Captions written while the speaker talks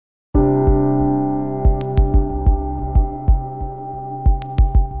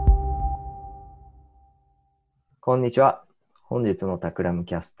こんにちは。本日のタクラム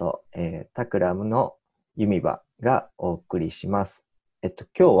キャスト、タクラムのユミバがお送りします。今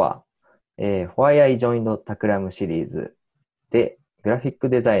日は、Why I Joined タクラムシリーズでグラフィック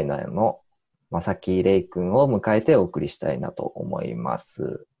デザイナーの正木レイ君を迎えてお送りしたいなと思いま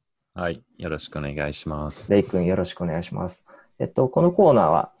す。はい、よろしくお願いします。レイ君よろしくお願いします。このコーナー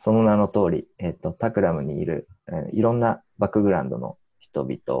はその名の通り、タクラムにいる、いろんなバックグラウンドの人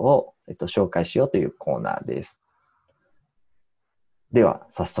々を、紹介しようというコーナーです。では、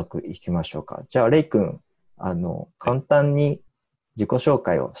早速行きましょうか。じゃあ、レイ君、簡単に自己紹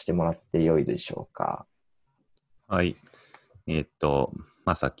介をしてもらってよいでしょうか。はい。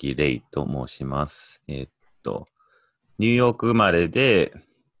正木レイと申します。ニューヨーク生まれで、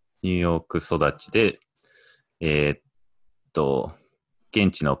ニューヨーク育ちで、現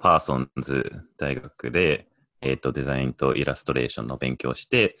地のパーソンズ大学で、デザインとイラストレーションの勉強し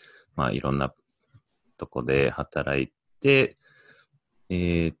て、いろんなとこで働いて、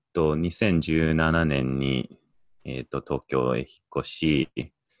2017年に、東京へ引っ越し、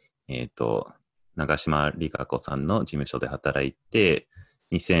長島理香子さんの事務所で働いて、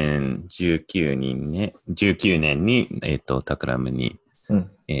2019年に、タクラムに、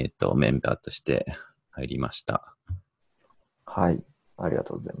メンバーとして入りました。はい、ありが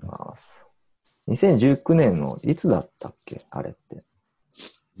とうございます。2019年のいつだったっけ、あれって。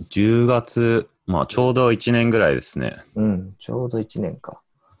10月、ちょうど1年ぐらいですね。うん、ちょうど1年か。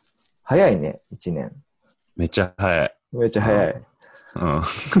早いね、1年。めっちゃ早い。めっちゃ早い。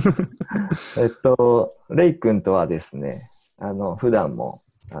レイ君とはですね、普段も、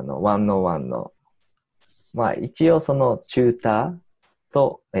ワンオワンの、一応そのチューター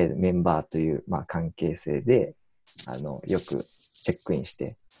と、メンバーという、関係性で、よくチェックインし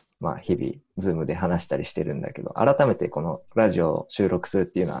て、日々、ズームで話したりしてるんだけど、改めてこのラジオを収録するっ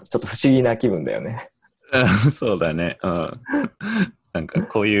ていうのは、ちょっと不思議な気分だよね。そうだね。なんか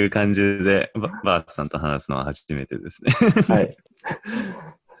こういう感じでバースさんと話すのは初めてですね。はい。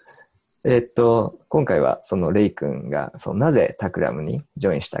今回はそのレイ君がなぜタクラムにジ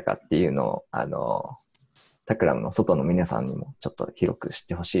ョインしたかっていうのをタクラムの外の皆さんにもちょっと広く知っ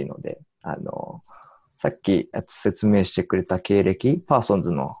てほしいのでさっき説明してくれた経歴、パーソンズ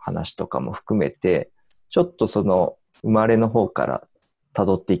の話とかも含めてちょっとその生まれの方から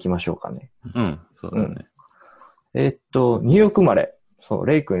辿っていきましょうかね。うん、そうだね。ニューヨーク生まれ。そう、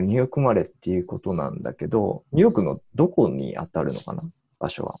レイ君ニューヨーク生まれっていうことなんだけど、ニューヨークのどこに当たるのかな、場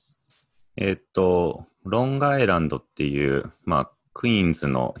所は。ロングアイランドっていう、クイーンズ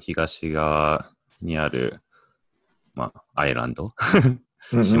の東側にある、アイランド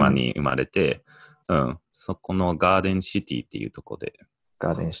島に生まれて、そこのガーデンシティっていうとこで。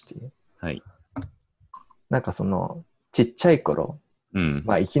ガーデンシティ。はい。なんかちっちゃい頃、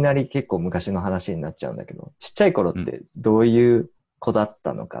いきなり結構昔の話になっちゃうんだけど、ちっちゃい頃ってどういう子だっ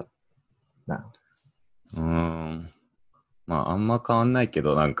たのかな。あんま変わんないけ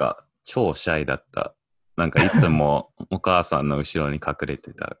ど、なんか超シャイだった。なんかいつもお母さんの後ろに隠れ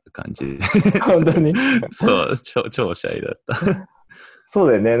てた感じ。本当にそう、超シャイだった。そう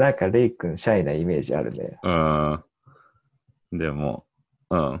だよね。なんかレイ君シャイなイメージあるね。でも、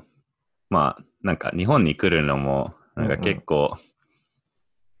なんか日本に来るのも、なんか結構、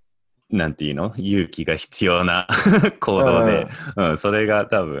なんていうの、勇気が必要な行動で、それが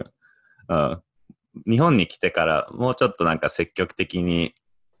多分、日本に来てからもうちょっとなんか積極的に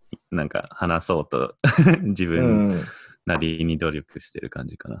なんか話そうと自分なりに努力してる感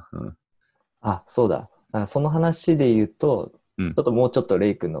じかな。あ、そうだ。その話で言うと、ちょっともうちょっとレ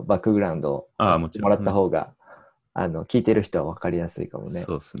イ君のバックグラウンドをもらった方が、聞いてる人は分かりやすいかもね。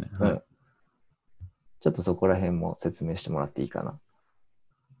そうですね。ちょっとそこら辺も説明してもらっていいかな。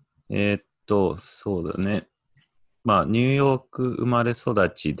そうだね。ニューヨーク生まれ育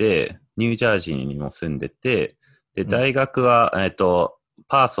ちで、ニュージャージーにも住んでて、で、大学は、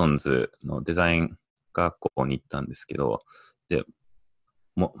パーソンズのデザイン学校に行ったんですけど、で、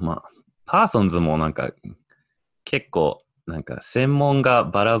パーソンズもなんか、結構、なんか専門が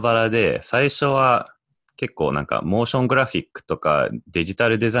バラバラで、最初は結構なんかモーショングラフィックとかデジタ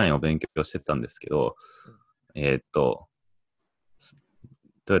ルデザインを勉強してたんですけど、ど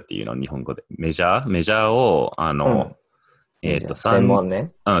うやって言うの日本語で。メジャーを、専門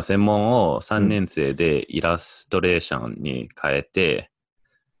ね。専門を3年生でイラストレーションに変えて、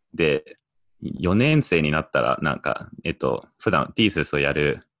で、4年生になったら、なんか、普段ティースをや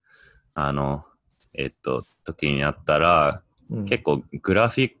る、時になったら、結構グラ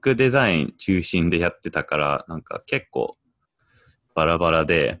フィックデザイン中心でやってたから、なんか結構バラバラ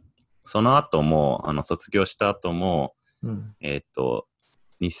で、その後も、卒業した後も、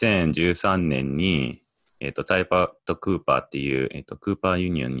2013年に、タイパーとクーパーっていう、クーパーユ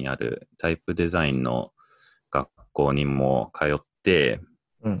ニオンにあるタイプデザインの学校にも通って、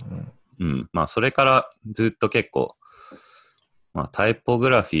うんうん。うん。まあ、それからずっと結構、まあ、タイポグ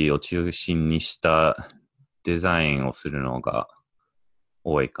ラフィーを中心にしたデザインをするのが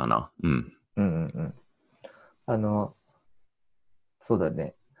多いかな。うん。うんうんうん。あの、そうだ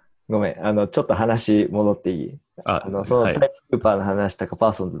ね。ごめん。ちょっと話戻っていい？あ、そのはい。タイプクーパーの話とかパ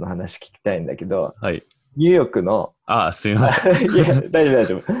ーソンズの話聞きたいんだけど、はい。ニューヨークの、あ、すみません。いや、大丈夫大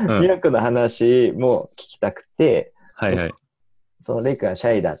丈夫。ニうん。ューヨークの話も聞きたくて、その、はいはい。そのレイ君がシ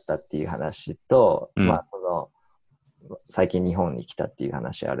ャイだったっていう話と、まあ、うん。最近日本に来たっていう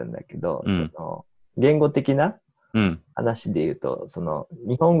話あるんだけど、うん。言語的なうん。話で言うと、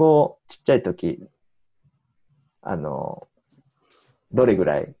日本語をちっちゃい時、あの、どれぐ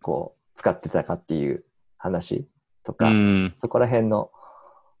らい使ってたかっていう話とうか、ん。そこら辺の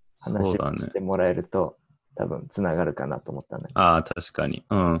話をそうだね。してもらえると、多分つながるかなと思ったんだけど。ああ、確かに。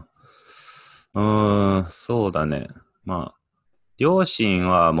うん。そうだね。まあ、両親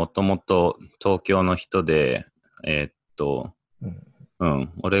はもともと東京の人で、えーっと、うん。う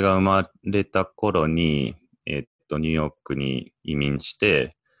ん。俺が生まれた頃に、ニューヨークに移民し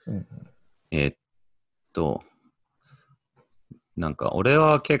て、うん。えーっと、なんか俺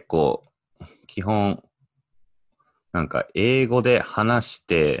は結構、基本、なんか英語で話し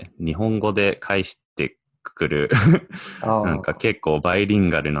て日本語で返してくるなんかああ。結構バイリン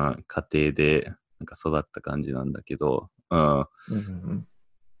ガルな家庭でなんか育った感じなんだけど、うん。うんうん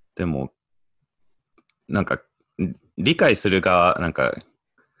でもなんか理解する側なんか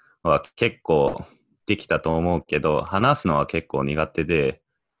は結構できたと思うけど、話すのは結構苦手で、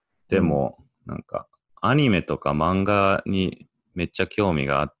うん。でもなんかアニメとか漫画にめっちゃ興味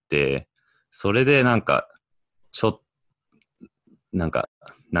があって、それでなんかちょっなんか、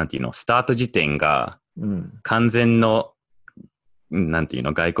なんていうの、スタート時点がうん。完全の、なんていう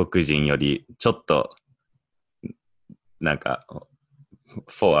の、外国人よりちょっと、なんか、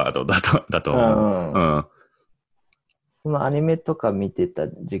フォワードだとう思う。うん。ん。そのアニメとか見てた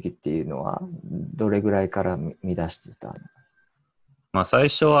時期っていうのは、どれぐらいから見出してたの？まあ最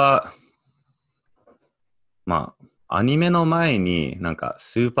初は、まあ、アニメの前になんか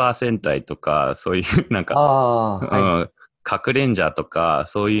スーパー戦隊とか、そういうなんか、ああ、うはい。ん、核レンジャーとか、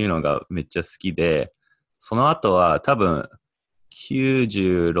そういうのがめっちゃ好きで、その後は多分、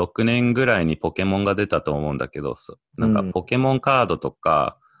96年ぐらいにポケモンが出たと思うんだけど、なんかうん。ポケモンカードと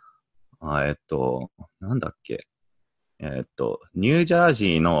か、なんだっけ、ニュージャージ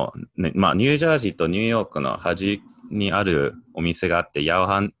ーの、ね、まあ、ニュージャージーとニューヨークの端にあるお店があって、ヤオ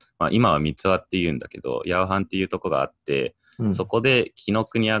ハン、まあ、今は三つ葉って言うんだけど、ヤオハンっていうとこがあって、うん。そこで紀ノ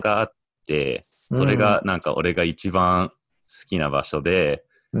国屋があって、それうん。がなんか俺が一番好きな場所で、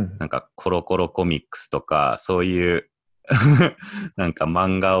うん。なんかコロコロコミックスとか、そういうなんか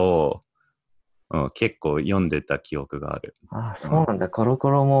漫画を、うん、結構読んでた記憶がある。ああ、うん、そうなんだ。コロコ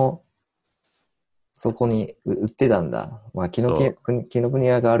ロもそこに売ってたんだ。まあ、そ紀ノ国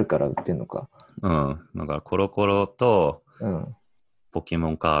屋があるから売ってんのか。う。うん。だからコロコロとうん。ポケモ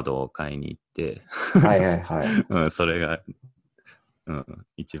ンカードを買いに行ってはいはいはい。うん、それが、うん、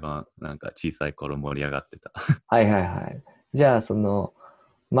一番なんか小さい頃盛り上がってた。はいはいはい。じゃあ、周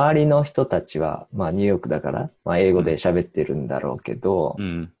りの人たちは、まあ、ニューヨークだから、まあ、英語でうん。喋ってるんだろうけど、う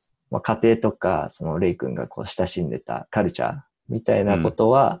ん。まあ、家庭とか、レイ君が親しんでたカルチャーみたいなこうん。と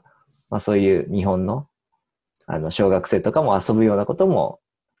は、まあ、そういう日本の、小学生とかも遊ぶようなことも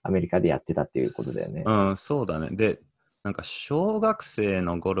アメリカでやってたっていうことだよね。うん、そうだね。で、なんか小学生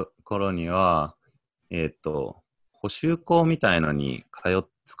の頃には、補習校みたいのに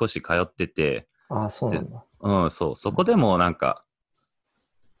少し通ってて、ああ、そうなで、んだ。うん、そう、そこでもなんか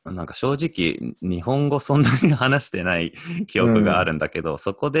正直、日本語そんなに話してない記うん。憶があるんだけど、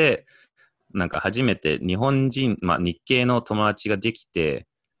そこで、なんか初めて日本人、まあ日系の友達ができて、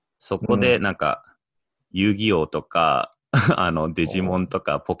そこでうん。なんか遊戯王とかデジモンと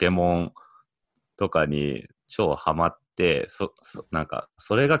かポケモンとかに超ハマって、なんか、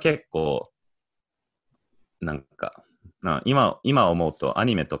それが結構、なんか、今思うとア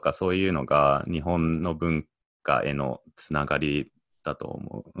ニメとかそういうのが日本の文化へのつながりだと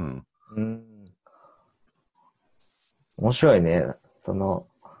思う。うん。うん。面白いね。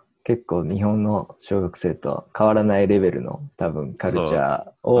結構日本の小学生と変わらないレベルの多分カルチそャー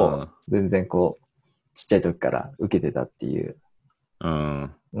う。うをん。全然ちっちゃい時から受けてたっていう。う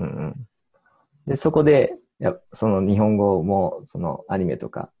ん。うんうん。で、そこで、その日本語もそのアニメと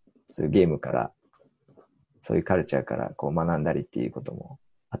か、そういうゲームから、そういうカルチャーから学んだりっていうことも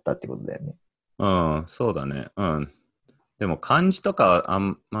あったってことだよね。うん。そうだね。うん。でも漢字とかは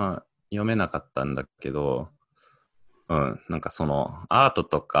読めなかったんだけど、なんかそのアート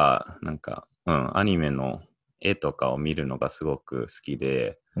とか、なんか、アニメの絵とかを見るのがすごく好き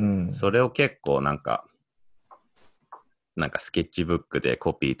で、うん。それを結構なんかスケッチブックで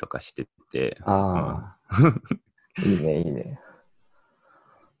コピーとかしてて、ああ、いいね、いいね。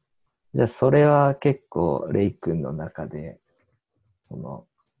じゃあ、それは結構、レイ君の中で、その、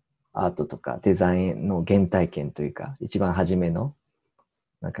アートとかデザインの原体験というか、一番初めの、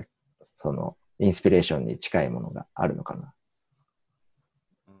なんか、その、インスピレーションに近いものがあるのかな。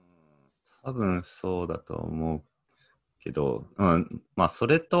多分そうだと思うけど、まあそ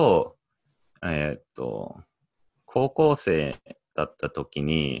れと、えーっと、高校生だった時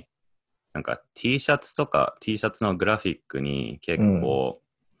に、なんか T シャツとか T シャツのグラフィックに結うん。構、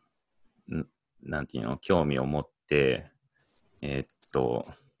なんていうの、興味を持って、えーっと、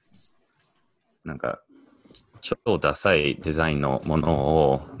なんか超ダサいデザインのもの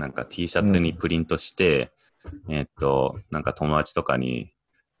をなんか T シャツにうん。プリントして、なんか友達とかに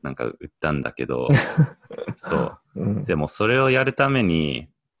なんか売ったんだけど、そう。うん。でもそれをやるために、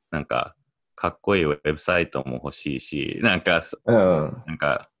なんかかっこいいウェブサイトも欲しいし、うん。なん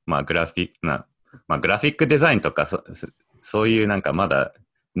かまあグラフィックデザインとかそういうなんかまだ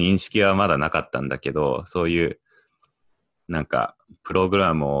認識はまだなかったんだけど、そういうなんか、プログ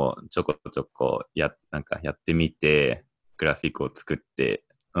ラムをちょこちょこなんかやってみて、グラフィックを作って、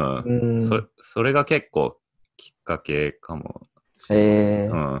うん。それが結構きっかけかもしえれません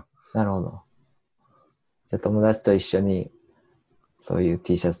ね。ー、なるほど。じゃあ、友達と一緒に、そういう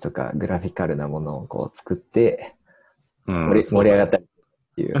T シャツとかグラフィカルなものをこう作って、そうだね。盛り上がったりっ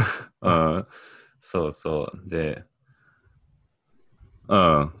ていう。うん、そうそう。で、う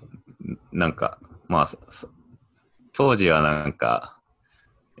ん、なんか、まあ、当時はなんか、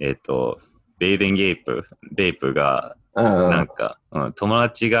えっ、と、ベイプが、うんうん。なんか、友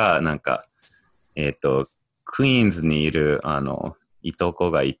達が、なんか、えっ、と、クイーンズにいる、いと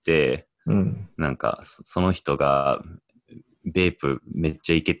こがいて、うん。なんか、その人が、ベープめっ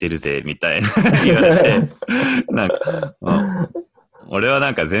ちゃイケてるぜ、みたいな言われて、なんか、俺は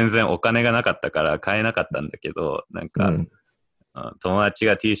なんか全然お金がなかったから買えなかったんだけど、なんか、うん。友達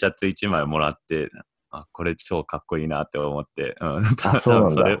が T シャツ1枚もらって、これ超かっこいいなって思って、あ、そう多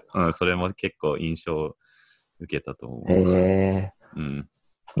分なんだ。それも結構印象を受けたとへ思え、う。うん。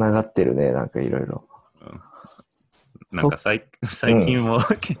つながってるね、なんかいろいろ。うんなんかそ、うん、最近も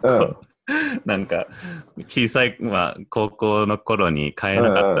結構、うん、なんか小さい、まあ、高校の頃に買えう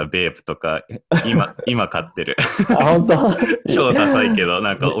なかっん、うん。たベープとか、今買ってる。あ、本当超ダサいけど、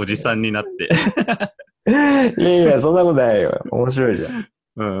なんかおじさんになって。いやいや、そんなことないよ。面白いじゃん。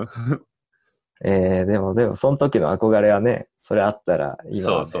うん。でも、その時の憧れはね、それあったら、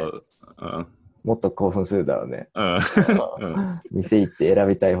今はね、そうそう。うん。もっと興奮するだろうね。うん。うん。店行って選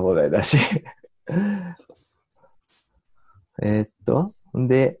びたい放題だし。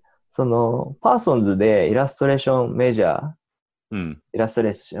で、その、パーソンズでイラストレーションメジャー、うん。イラストレ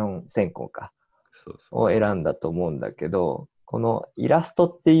ーション専攻か、そうそを選んだと思うんだけど、このイラスト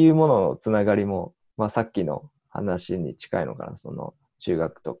っていうもののつながりも、まあさっきの話に近いのかな。その、中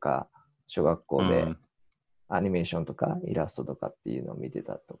学とか、小学う。校でうん。アニメーションとかイラストとかっていうのを見て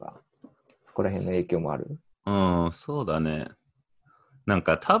たとか、そこら辺の影響もある。うん、そうだね。なん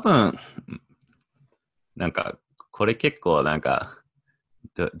か多分、なんか、これ結構なんか、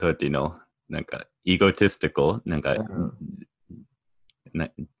どうやって言うのなんか、イゴティスティコなんか、うん。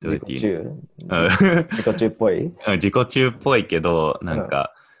どうやって言うの自己中っぽい。自己中っぽいけど、うん。なん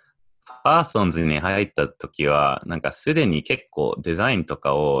か、パーソンズに入った時は、なんかすでに結構デザインと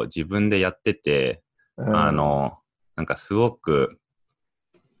かを自分でやってて、うん。なんかすごく、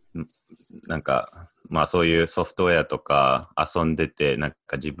なんか、まあそういうソフトウェアとか遊んでて、なん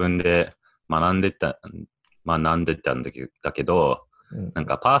か自分で学んでた、学んでたんだけど、うん。なん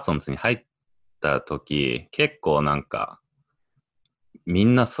かパーソンズに入った時、結構なんか、み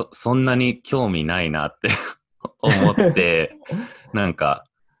んなそんなに興味ないなって思って、なんか、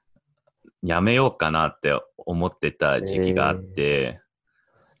やめようかなって思ってた時期があっえて、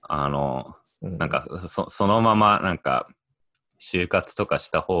あの、うん。なんかそのままなんか就活とかし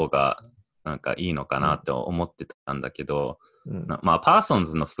た方がなんかいいのかうん。なって思ってたんだけど、うん。まあパーソン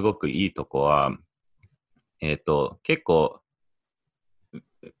ズのすごくいいとこは、結構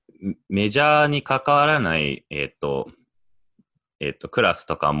メジャーに関わらない、クラス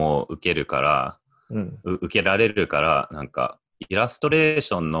とかも受けるから、うん。受けられるから、なんかイラストレー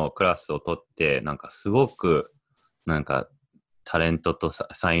ションのクラスを取って、なんかすごくなんかタレントと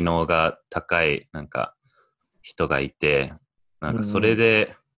才能が高いなんか人がいて、なんかそれうん。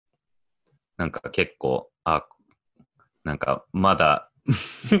でなんか結構、なんかまだ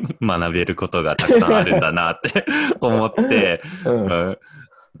学べることがたくさんあるんだなって思って、うん。うん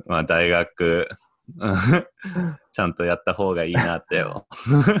まあ大学、うんちゃんとやった方がいいなってよ。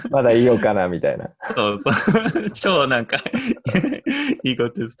まだいいよかな、みたいな。そうそう。超なんかいいこ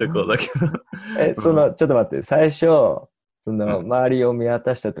と言ってた子だけど。ちょっと待って、最初、うん周りを見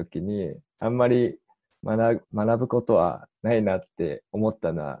渡したときに、あんまり学ぶことはないなって思っ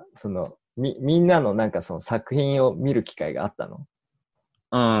たのは、みんなのなんかその作品を見る機会があったの？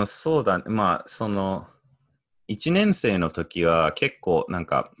うん、そうだね。まあ、1年生の時は結構なん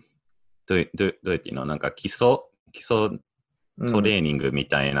か、どうやっていうのなんか基礎うん。トレーニングみ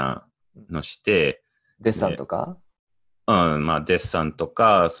たいなのして、デッサンで、とか？まあ、デッサンと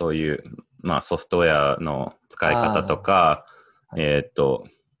か、そういう、まあ、ソフトウェアの使い方とあか、あ、はい。えーっと、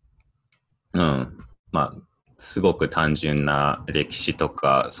まあ、すごく単純な歴史と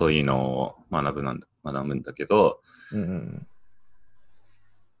か、そういうのを学ぶんだけど、うんうん。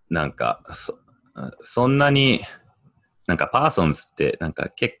なんか、そんなに、なんかパーソンズってなんか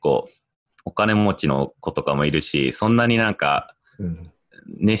結構お金持ちの子とかもいるし、そんなになんかうん。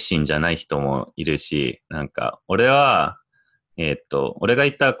熱心じゃない人もいるし、なんか俺が行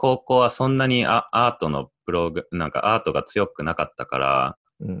った高校はそんなにアートのなんかアートが強くなかったから、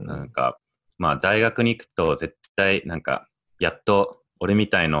うん。なんか、まあ大学に行くと絶対なんか、やっと俺み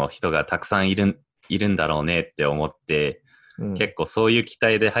たいな人がたくさんいるんだろうねって思って、うん。結構そういう期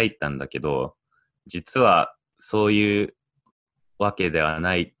待で入ったんだけど、実はそういうわけでは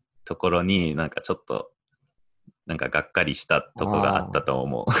ないところになんかちょっとなんかがっかりしたとこがあったああ、と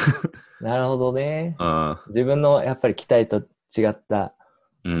思なるほどね。う。うん。自分のやっぱり期待と違った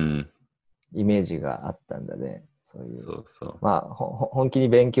うん。イメージがあったんだね。そういう。そうそまあ、本気に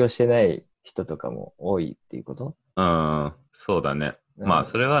勉強してない人とかも多いっていうこと？う。うん。そうだね。うん。まあ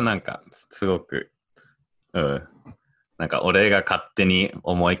それはなんかすごく、うん。なんか俺が勝手に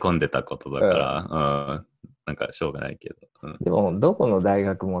思い込んでたことだうん。から、うん。なんかしょうがないけど。うん。でも、どこの大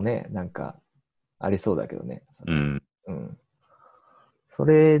学もね、なんか、ありそうだけどね。うん。うん。そ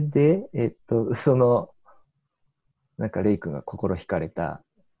れで、なんか、レイ君が心惹かれた、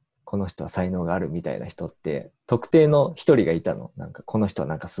この人は才能があるみたいな人って、特定の一人がいたの？なんか、この人は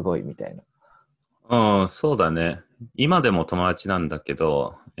なんかすごいみたいな。うん、そうだね。今でも友達なんだけ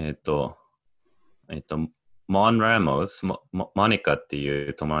ど、えっと、モン・ラモス、モニカってい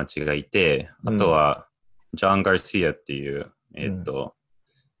う友達がいて、あとうん。は、ジョン・ガルシアっていう、うん。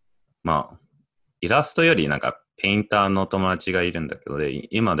まあ、イラストよりなんか、ペインターの友達がいるんだけど、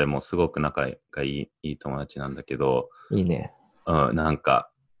今でもすごく仲がいい友達なんだけど、いいね。うん、なん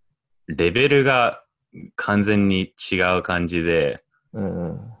か、レベルが完全に違う感じで、うん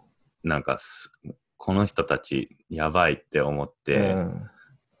うん。なんかこの人たちやばいって思って、うん。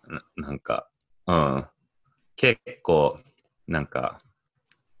なんか、うん、結構、なんか、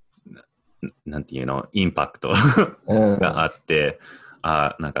なんていうの、インパクト うがあん。って、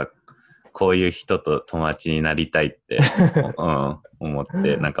なんか、こういう人と友達になりたいって、思っ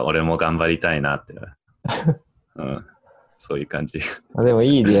て、なんか俺も頑張りたいなって、うん、そういう感じ。まあ、でも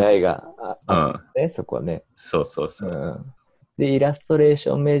いい出会いがあったうん、ね、そこはね。そうそうそう。うん。で、イラストレーシ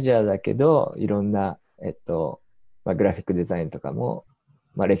ョンメジャーだけど、いろんな、まあ、グラフィックデザインとかも、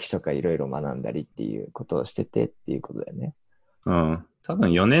まあ、歴史とかいろいろ学んだりっていうことをしててっていうことだよね。うん、多分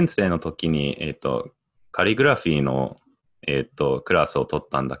4年生の時に、カリグラフィーの、クラスを取っ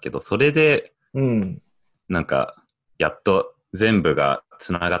たんだけど、それで、うん。なんか、やっと全部が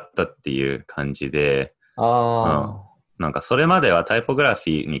つながったっていう感じで、うん。ああ。なんかそれまではタイポグラフ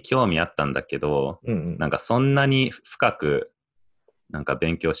ィーに興味あったんだけど、うんうん。なんかそんなに深くなんか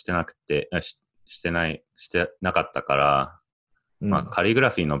勉強してなくて、してなかったから、まあうん。カリグラ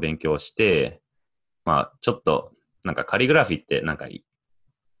フィーの勉強をして、まあちょっとなんかカリグラフィーってなんか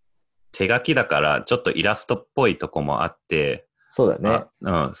手書きだからちょっとイラストっぽいとこもあって、そうだ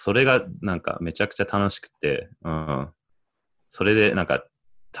ね。それがなんかめちゃくちゃ楽しくて、それでなんか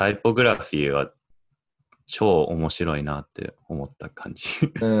タイポグラフィーは超面白いなって思った感じ。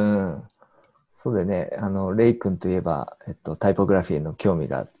うん。そうだよね。レイ君といえば、タイポグラフィーの興味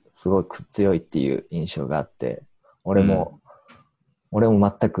がすごく強いっていう印象があって、俺も、うん。俺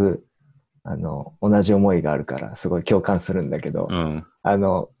も全く、同じ思いがあるから、すごい共感するんだけど、うん。あ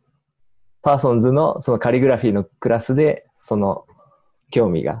の、パーソンズのそのカリグラフィーのクラスで、その興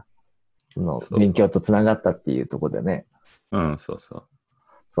味が、そのそうそ勉強とつながったっていうところでね。う。うん、そうそ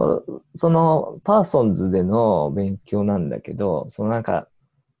そのパーソンズでの勉強なんだけど、そのなんか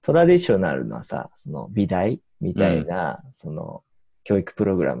トラディショナルなさ、その美大みう。うん。たいな、その教育プ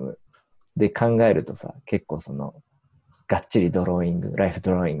ログラムで考えるとさ、結構そのがっちりドローイング、ライフ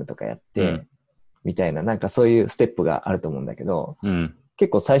ドローイングとかやっうん。て、みたいな、なんかそういうステップがあると思うんだけど、うん。結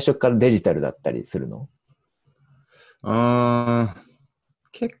構最初からデジタルだったりするの？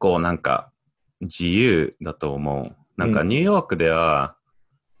結構なんか自由だと思う。なんかうん。ニューヨークでは、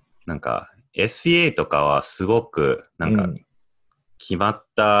なんか SPA とかはすごくなんか決まっ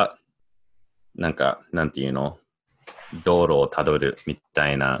た、なんかなんていうの、道路をたどるみ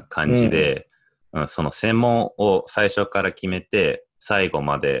たいな感じで、その専門を最初から決めて、最後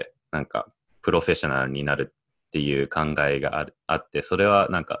までなんかプロフェッショナルになるっていう考えがあって、それは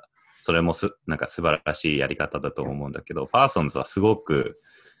なんか、それもなんか素晴らしいやり方だと思うんだけど、パーソンズはすごく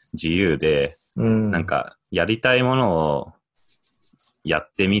自由で、なんかやりたいものをや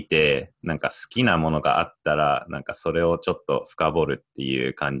ってみて、なんか好きなものがあったら、なんかそれをちょっと深掘るってい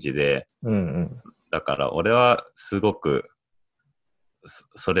う感じで、だから俺はすごく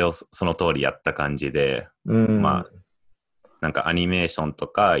それをその通りやった感じで、まあなんかアニメーションと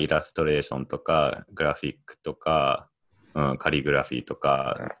かイラストレーションとかグラフィックとか、カリグラフィーと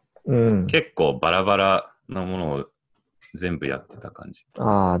か、結構バラバラなものを全部やってた感じ。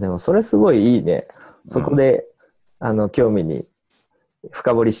ああ、でもそれすごいいいね。そこで、興味に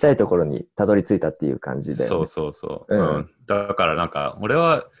深掘りしたいところにたどり着いたっていう感じだよね。そう。だからなんか俺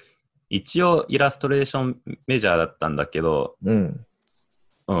は一応イラストレーションメジャーだったんだけど、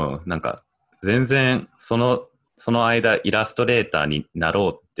なんか全然その間イラストレーターになろ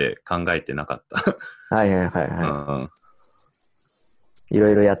うって考えてなかった。はい。いろ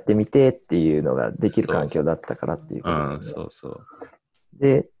いろやってみてっていうのができる環境だったからっていうことだね。そう。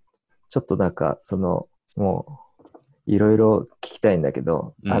で、ちょっとなんか、もう、いろいろ聞きたいんだけ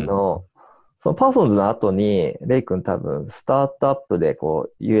ど、そのパーソンズの後に、レイ君多分、スタートアップでこ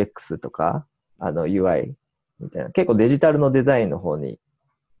う、UX とか、UI みたいな、結構デジタルのデザインの方に、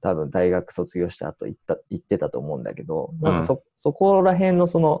多分大学卒業した後行ってたと思うんだけど、なんかそこら辺の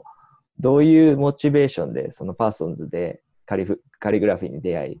どういうモチベーションで、そのパーソンズでカリグラフィーに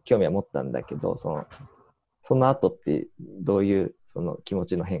出会い、興味は持ったんだけど、その後ってどういう気持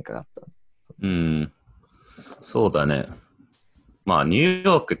ちの変化があったの？そうだね。まあニュー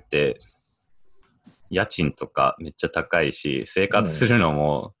ヨークって家賃とかめっちゃ高いし、生活するの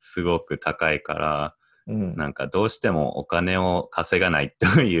もすごく高いから、なんかどうしてもお金を稼がない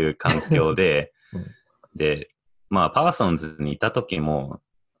という環境で、で、まあパーソンズにいた時も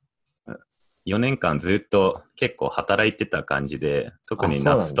4年間ずっと結構働いてた感じで、特に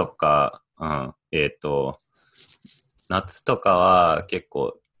夏とか、夏とかは結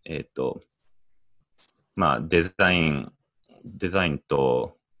構、まあデザイン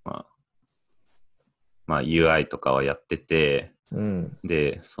と、まあ UI とかはやってて、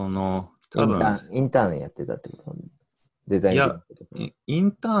で、多分インターンやってたってこと？デザインいや、イ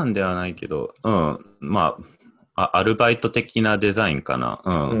ンターンではないけど、まあ、アルバイト的なデザインかな。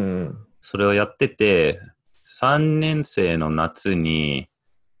それをやってて、3年生の夏に、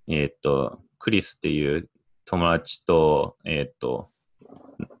クリスっていう友達と、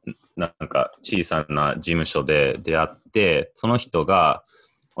なんか小さな事務所で出会って、その人が、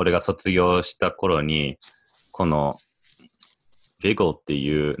俺が卒業した頃に、この、Viggle って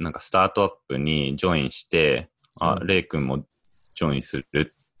いうなんかスタートアップにジョインして、レイ君もジョインするっ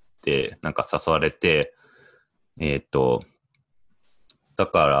てなんか誘われて、だ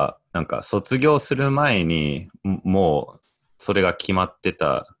からなんか卒業する前にもうそれが決まって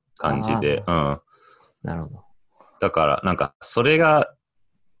た感じで、なるほど。だからなんかそれが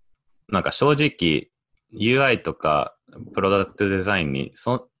なんか正直 UI とかプロダクトデザインに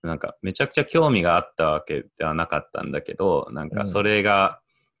なんかめちゃくちゃ興味があったわけではなかったんだけど、なんかそれが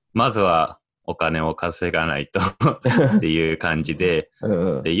まずはお金を稼がないとっていう感じで、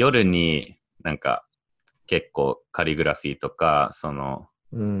で夜になんか結構カリグラフィーとか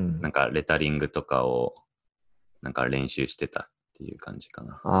なんかレタリングとかをなんか練習してたっていう感じか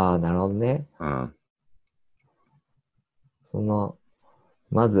な。ああ、なるほどね。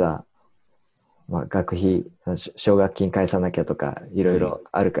まずは、まあ、学費、奨学金返さなきゃとか、いろいろ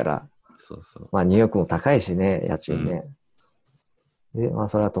あるから、まあ、ニューヨークも高いしね、家賃ね。で、まあ、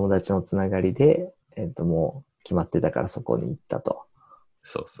それは友達のつながりで、もう決まってたからそこに行ったと。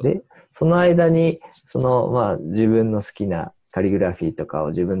で、その間に、まあ、自分の好きなカリグラフィーとかを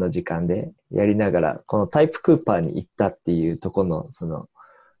自分の時間でやりながら、このタイプクーパーに行ったっていうところの、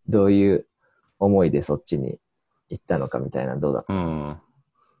どういう思いでそっちに行ったのかみたいな、どうだった？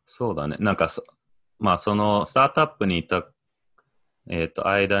そうだね。なんかまあ、スタートアップにいた、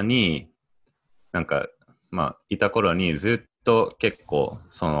間に、なんか、まあ、いた頃にずっと結構、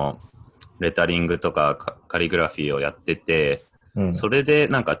レタリングとかカリグラフィーをやってて、それで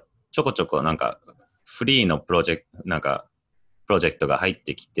なんかちょこちょこなんかフリーのプロジェクトが入っ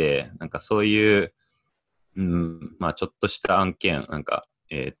てきて、なんかそういう、まあちょっとした案件、なんか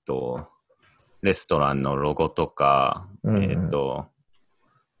レストランのロゴとか、うんうん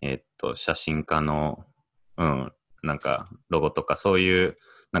写真家の、なんかロゴとか、そういう、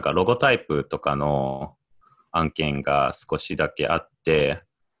なんかロゴタイプとかの案件が少しだけあって、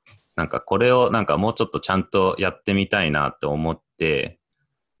なんかこれをなんかもうちょっとちゃんとやってみたいなって思って、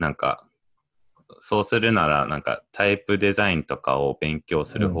なんかそうするならなんかタイプデザインとかを勉強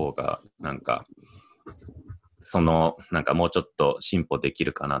する方がなんか、なんかもうちょっと進歩でき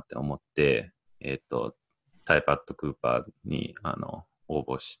るかなって思って、タイプアットクーパーに応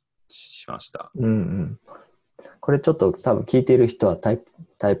募しました。うんうん。これちょっと多分聞いている人はタイプ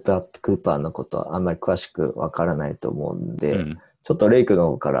アットクーパーのことはあんまり詳しくわからないと思うんで、ちょっとレイクの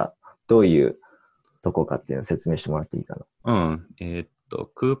方からどういうとこかっていうのを説明してもらっていいかな。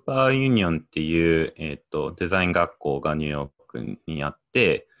クーパーユニオンっていう、デザイン学校がニューヨークにあっ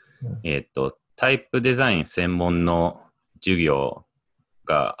て、タイプデザイン専門の授業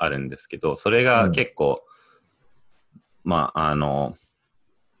があるんですけど、それが結構、ど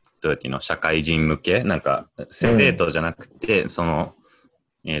うやっていうの、社会人向け、なんか、生徒じゃなくて、も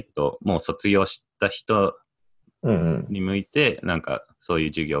う卒業した人に向いて、なんか、そういう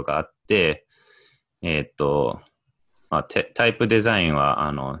授業があって、タイプデザイン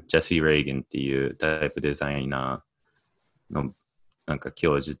は、ジェシー・レイゲンっていうタイプデザイナーの、なんか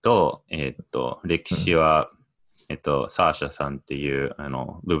教授と、歴史は、サーシャさんっていう、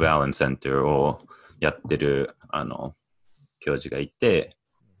ルー・アレンセンターをやってる、教授がいて、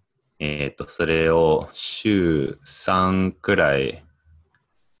それを週3くらい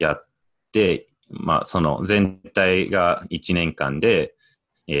やって、その全体が1年間で、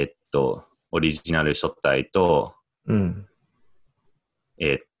オリジナル書体と、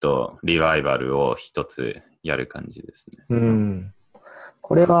リバイバルを一つやる感じですね。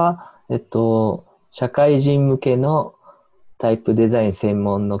これは、社会人向けのタイプデザイン専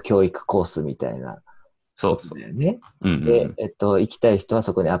門の教育コースみたいなことだよね。で、行きたい人は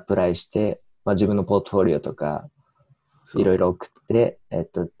そこにアプライして、自分のポートフォリオとか、いろいろ送って、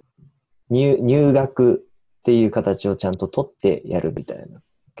入学っていう形をちゃんと取ってやるみたいな。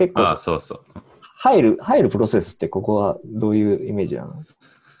結構、入るプロセスってここはどういうイメージなの？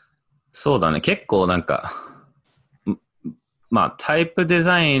そうだね。結構なんか、タイプデ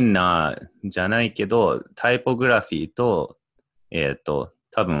ザイナーじゃないけど、タイポグラフィーと、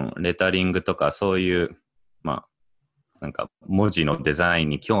多分レタリングとかそういう、なんか文字のデザイン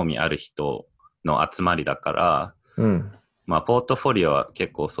に興味ある人の集まりだから、ポートフォリオは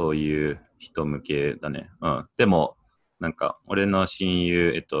結構そういう人向けだね。でも、なんか俺の親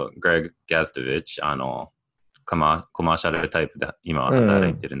友、グレッグ・ガズドヴィッチ、コマーシャルタイプで今は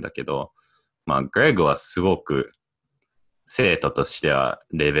働いてるんだけど、グレッグはすごく生徒としては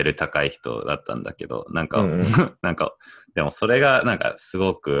レベル高い人だったんだけど、なんか、なんか、でもそれがなんかす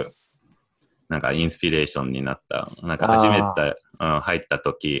ごく、なんかインスピレーションになった。なんか初めて、入った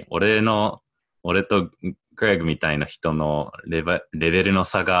時、俺とグレッグみたいな人のレベルの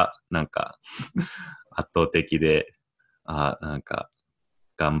差がなんか圧倒的で、なんか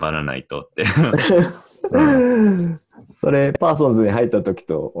頑張らないとってそれパーソンズに入った時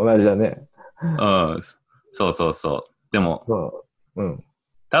と同じだね。そう。でも、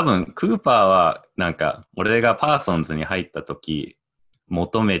多分クーパーはなんか俺がパーソンズに入った時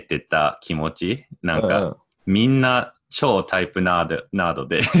求めてた気持ち、なんか、みんな超タイプナード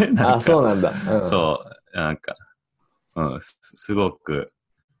でそうなんだ。そう、なんか、すごく、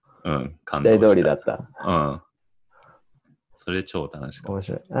感動した。期待通りだった。それ超楽しかった。面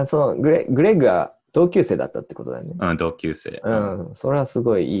白い。グレッグが同級生だったってことだよね。同級生。それはす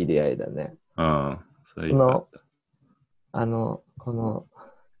ごいいい出会いだね。それいいかった。この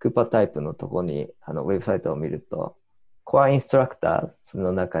クーパータイプのとこに、ウェブサイトを見ると、コアインストラクターズ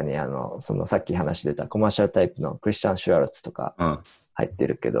の中に、そのさっき話してたコマーシャルタイプのクリスチャン・シュワルツとか入って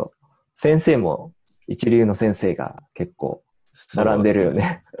るけど、先生も一流の先生が結構並んでるよ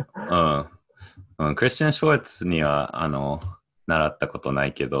ね。クリスチャン・シュワルツには、習ったことな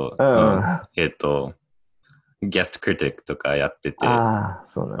いけど、ゲストクリティックとかやってて、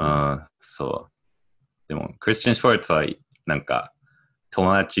そうなんだ。そう。でも、クリスチャン・シュワルツは、なんか、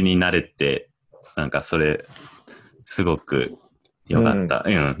友達になれて、なんかそれ、すごく良かった。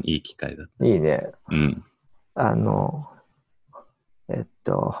いい機会だった。いいね。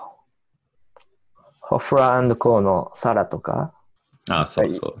ホフラ&コーのサラとか、そう。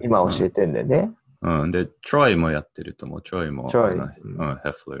今教えてんだよね。で、トロイもやってると思う。トロイも、ヘフレー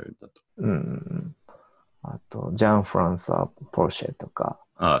だと。あと、ジャン・フランサー・ポルシェとか。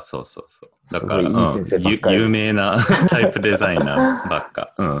そう。だから、有名なタイプデザイナーばっ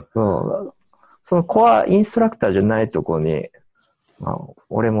か。そのコアインストラクターじゃないとこに、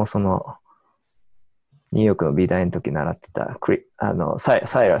俺もその、ニューヨークの美大の時習ってたサイ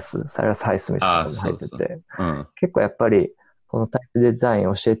ラスハイスミスとかに入ってて、そううん、結構やっぱり、このタイプデザイン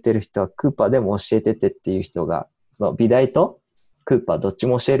を教えてる人は、クーパーでも教えててっていう人が、その美大とクーパーどっち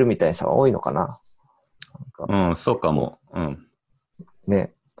も教えるみたいな人が多いのかな。うん、そうかも。うん。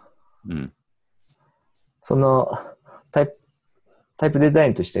ね。うん。そのタイプデザイ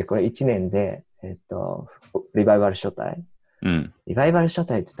ンとしてこれ1年で、リバイバル書体。うん。リバイバル書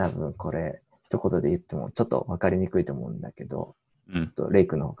体って多分これ、一言で言ってもちょっと分かりにくいと思うんだけど、うん、ちょっとレイ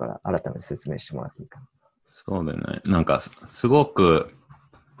クの方から改めて説明してもらっていいかな。そうだよね。なんか、すごく、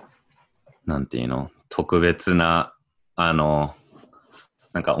なんていうの、特別な、なん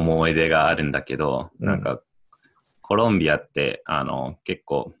か思い出があるんだけど、なんか、コロンビアって、結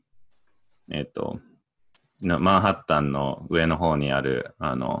構、マンハッタンの上の方にある、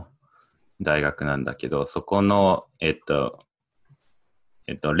大学なんだけど、そこの、レ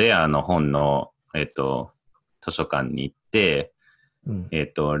アの本の、図書館に行って、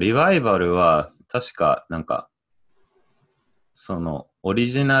リバイバルは、確か、なんか、その、オリ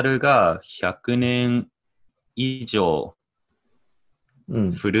ジナルが100年以上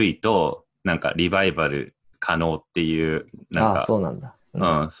古いと、なんか、リバイバル可能っていう、なんか、そうなんだ。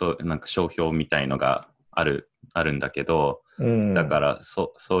そう、なんか商標みたいのがあるんだけど、だから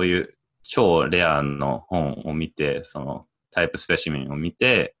そういう超レアの本を見て、そのタイプスペシメンを見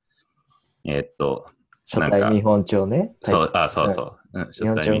て、書体見本帳ね。そう、そうそう。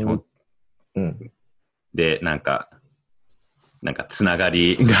書体見本。で、なんかつなが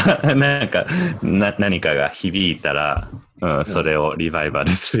りが、何かが響いたら、それをリバイバ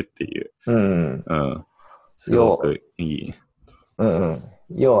ルするっていう。すごくいい。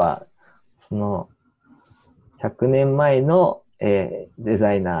要は、その、100年前の、デ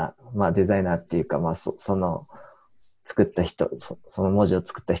ザイナーっていうか、その、作った人、その文字を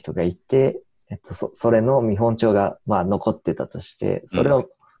作った人がいて、それの見本帳が、残ってたとして、それを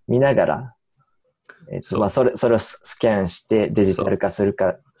見ながら、それをスキャンしてデジタル化する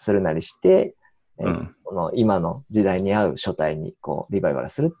なりして、この今の時代に合う書体にこうリバイバル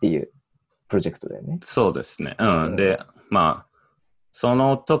するっていうプロジェクトだよね。そうですね。で、そ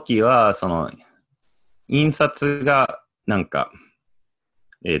の時は、その、印刷がなんか、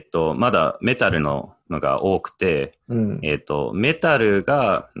まだメタルのが多くて、メタル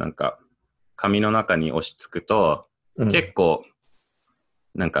がなんか紙の中に押し付くと、結構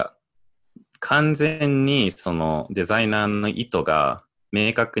なんか完全にそのデザイナーの意図が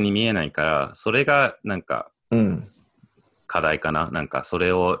明確に見えないから、それがなんか課題かな。なんかそ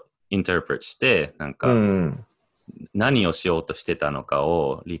れをインタープレトして、なんか何をしようとしてたのか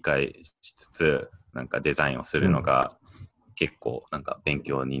を理解しつつ、なんかデザインをするのが結構なんか勉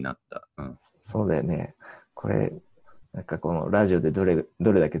強になった。そうだよね。これ、なんかこのラジオでどれだ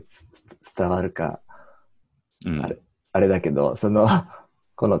け伝わるか、あれだけど、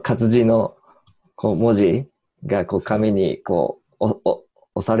この活字のこう文字がこう紙にこう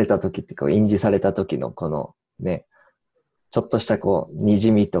押された時ってこう印字された時のこのね、ちょっとしたこう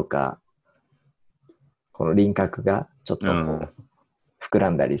滲みとか、この輪郭がちょっとこう膨ら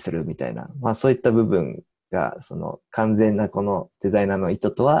んだりするみたいな、そういった部分がその完全なこのデザイナーの意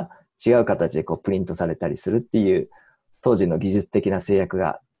図とは違う形でこうプリントされたりするっていう当時の技術的な制約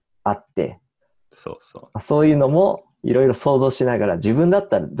があって、そういうのもいろいろ想像しながら自分だっ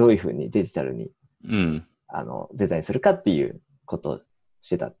たらどういうふうにデジタルに、デザインするかっていうことをし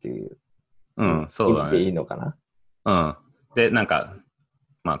てたっていう、そうだね。意味でいいのかな。で、なんか、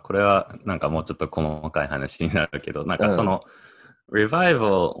これはなんかもうちょっと細かい話になるけど、なんかその、リバイバル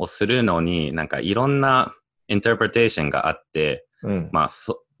をするのになんかいろんなインタープレテーションがあって、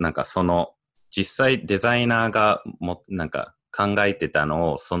なんかその実際デザイナーがなんか考えてた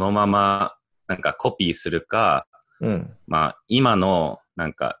のをそのままなんかコピーするか、今のな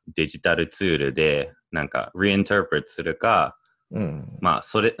んかデジタルツールでなんかリインタープレトするか、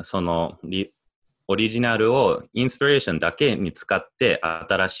そのオリジナルをインスピレーションだけに使って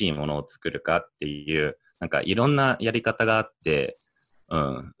新しいものを作るかっていう、なんかいろんなやり方があって、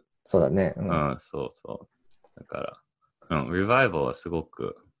そうだね。そうそう。だから、リバイバルはすご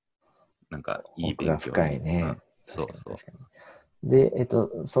く、なんかいい勉強。奥が深いね。そうそう。で、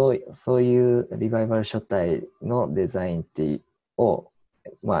そういうリバイバル書体のデザインを、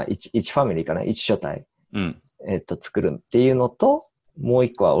1ファミリーかな、1書体、作るっていうのと、もう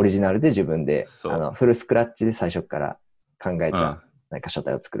一個はオリジナルで自分で、フルスクラッチで最初から考えた、なんか書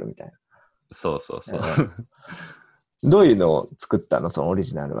体を作るみたいな。そうそうそう。どういうのを作ったの、そのオリ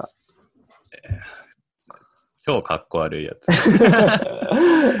ジナルは。超かっこ悪いやつ。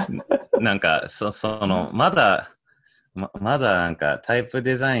なんか、まだ、まだなんかタイプ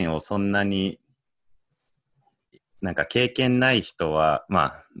デザインをそんなになんか経験ない人は、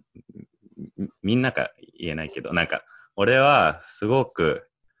まあ、みんなが言えないけど、なんか俺はすごく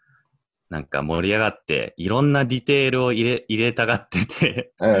なんか盛り上がっていろんなディテールを入れたがって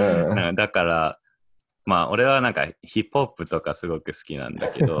てなんかだから、まあ俺はなんかヒップホップとかすごく好きなん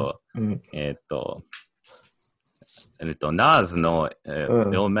だけど、うん。ナーズの、うん。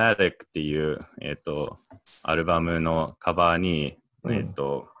Illmatic っていう、アルバムのカバーに、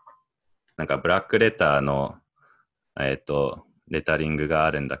なんかブラックレターの、レタリングが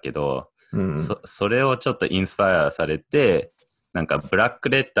あるんだけど、うん。それをちょっとインスパイアされて、なんかブラック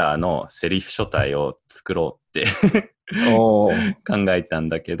レターのセリフ書体を作ろうっておー。考えたん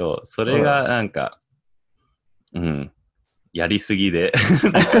だけど、それがうん。なんか、うん、やりすぎで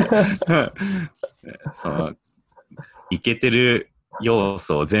なんかその、イケてる要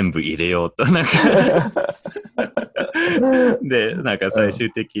素を全部入れようと、なんかで、なんか最終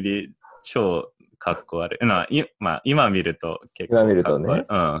的に超かっこ悪い。まあ、今見ると結今見構るとね。かっ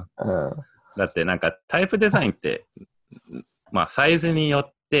こ悪い。うん。うん。だってなんかタイプデザインって、まあサイズによ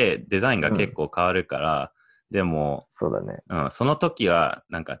ってデザインがうん。結構変わるから、でも、そうだね。うん、その時は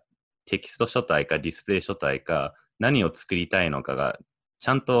なんかテキスト書体かディスプレイ書体か何を作りたいのかがち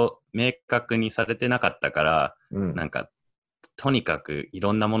ゃんと明確にされてなかったから、うん。なんかとにかくい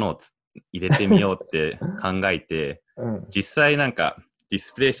ろんなものを入れてみようって考えて、うん。実際なんかディ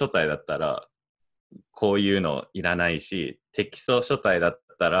スプレイ書体だったらこういうのいらないし、テキスト書体だっ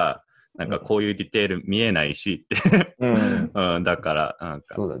たらなんかこういうディテール見えないしってうん。うん、だからなん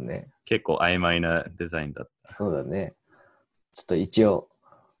かそうだね。結構曖昧なデザインだった。そうだね。ちょっと一応、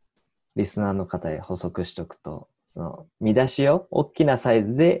リスナーの方へ補足しとくと、その見出しを大きなサイ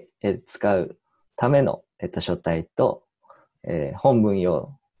ズで使うための、書体と、本文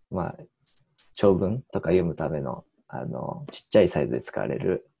用、まあ、長文とか読むための、ちっちゃいサイズで使われ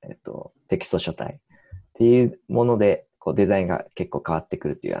る、テキスト書体っていうもので、こうデザインが結構変わってく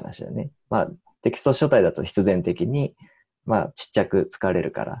るっていう話だね。まあ、テキスト書体だと必然的に、まあ、ちっちゃく使われ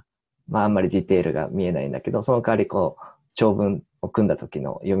るから、まあ、あんまりディテールが見えないんだけど、その代わりこう、長文を組んだ時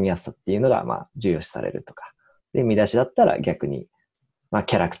の読みやすさっていうのが、まあ、重要視されるとか。で、見出しだったら逆に、まあ、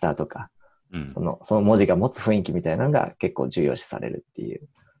キャラクターとか、うん、その文字が持つ雰囲気みたいなのが結構重要視されるっていう。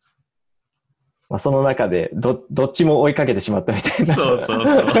まあ、その中でどっちも追いかけてしまったみたいな。そうそう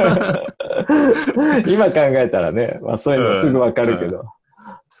そう。今考えたらね、まあ、そういうのすぐわかうん、るけど。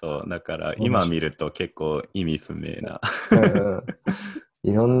そう、だから面白い。今見ると結構意味不明な。うんうん、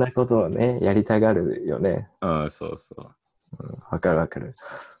いろんなことをね、やりたがるよね。うん、そうそう。わかるわかる。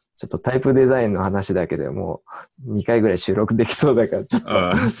ちょっとタイプデザインの話だけでもう2回ぐらい収録できそうだから、うん、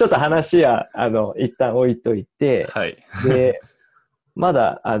ちょっと話は、一旦置いといて、はい。で、ま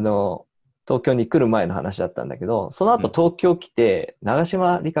だ、東京に来る前の話だったんだけど、その後うん、東京来て、長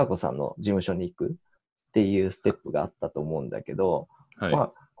島理香子さんの事務所に行くっていうステップがあったと思うんだけど、はい。ま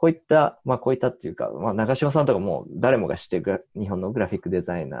あ、こういったっていうか、まあ、長島さんとかもう誰もが知ってる日本のグラフィックデ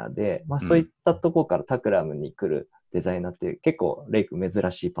ザイナーで、まあ、そういっうん、たところからタクラムに来るデザイナーって結構レイク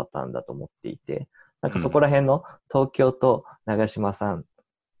珍しいパターンだと思っていて、なんかそこうん。ら辺の東京と長島さん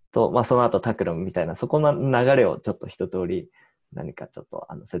と、まあ、その後タクラムみたいな、そこの流れをちょっと一通り何かちょっと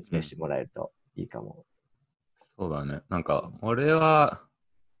説うん、明してもらえるといいかも。そうだね。なんか、俺は、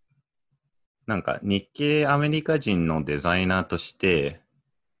なんか日系アメリカ人のデザイナーとして、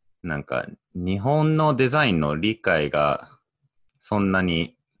なんか日本のデザインの理解がそんな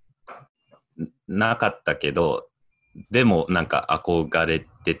になかったけど、でもなんか憧れ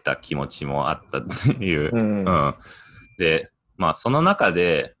てた気持ちもあったっていう。うん。うん。で、まあその中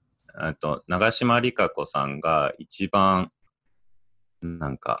で、長島理香子さんが一番、な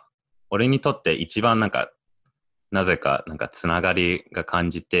んか、俺にとって一番なんか、なぜかなんかつながりが感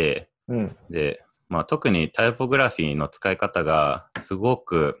じて、うん。で、まあ特にタイポグラフィーの使い方がすご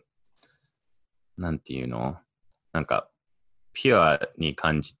く、なんていうのなんか、ピュアに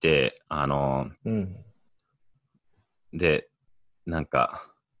感じて、うん。で、なん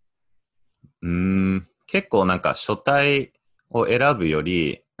か、結構なんか書体を選ぶよ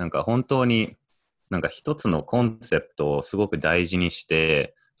り、なんか本当になんか一つのコンセプトをすごく大事にし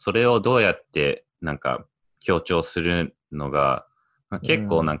て、それをどうやってなんか強調するのが、結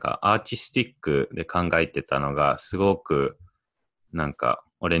構なんかアーティスティックで考えてたのがすごくなんか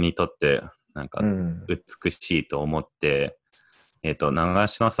俺にとってなんかうん。美しいと思って、長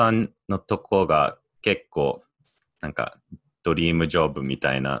嶋さんのとこが結構なんかドリームジョブみ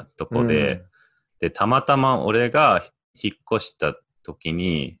たいなとうこで、ん。で、たまたま俺が引っ越した時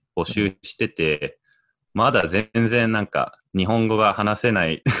に募うん。集してて、まだ全然なんか日本語が話せな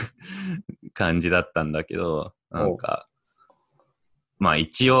い感じだったんだけど、なんか、まあ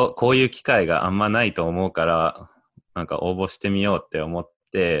一応こういう機会があんまないと思うから、なんか応募してみようって思っ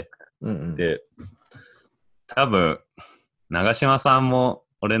て、うんうん、で、多分、長嶋さんも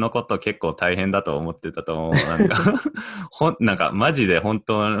俺のこと結構大変だと思ってたと思う。なんかなんかマジで本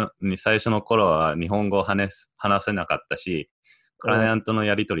当に最初の頃は日本語を話せなかったし、クライアントの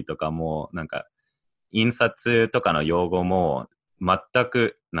やり取りとかも、なんか印刷とかの用語も全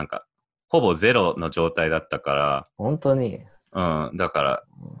くなんかほぼゼロの状態だったから、本当に。うん、だから、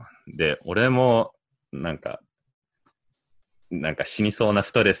で、俺もなんか死にそうな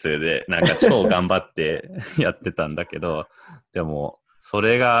ストレスで、なんか超頑張ってやってたんだけど、でも、そ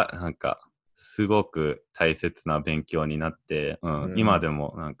れがなんか、すごく大切な勉強になって、今で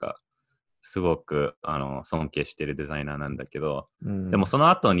もなんか、すごく尊敬してるデザイナーなんだけど、でもその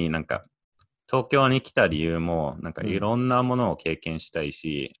後になんか、東京に来た理由も、なんかいろんなものを経験したい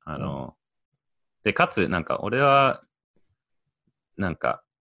し、で、かつ、なんか俺は、なんか、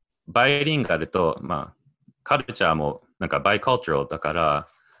バイリンガルと、まあ、カルチャーもなんかバイカルチャルだから、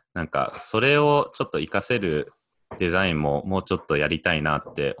なんかそれをちょっと活かせるデザインももうちょっとやりたいな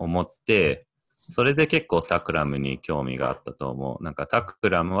って思って、それで結構タクラムに興味があったと思う。なんかタク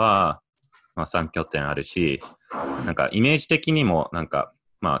ラムは、まあ、3拠点あるし、なんかイメージ的にもなんか、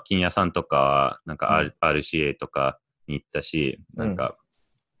まあ金屋さんとかはなんか RCA とかに行ったし、なんか、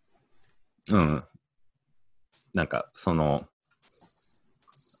なんかその、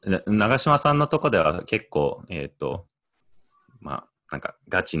長嶋さんのとこでは結構、まあ、なんか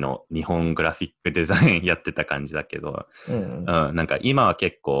ガチの日本グラフィックデザインやってた感じだけど、なんか今は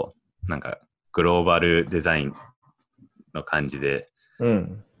結構、なんかグローバルデザインの感じで、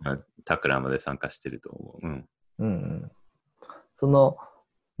タクラムで参加してると思う。その、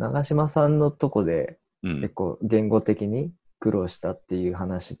長嶋さんのとこで、結構言語的に苦労したっていう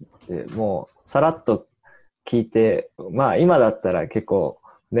話でもう、さらっと聞いて、まあ今だったら結構、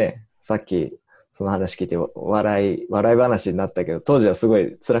ね、さっきその話聞いて笑い話になったけど、当時はすご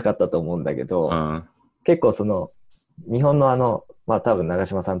い辛かったと思うんだけど、結構その、日本のまあ多分長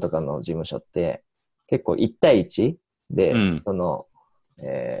嶋さんとかの事務所って、結構1対1で、その、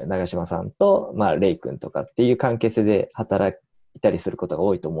長嶋さんと、まあ、レイ君とかっていう関係性で働いたりすることが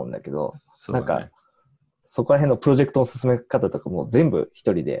多いと思うんだけど、なんか、そこら辺のプロジェクトの進め方とかも全部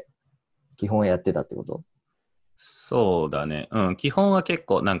一人で基本やってたってこと？そうだね。基本は結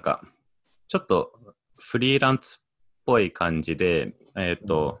構なんか、ちょっとフリーランスっぽい感じで、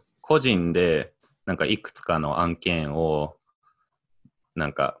個人でなんかいくつかの案件を、な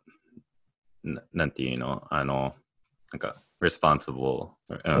んか、なんていうのなんか、responsible、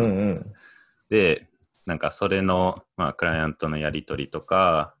で、なんかそれの、まあ、クライアントのやり取りと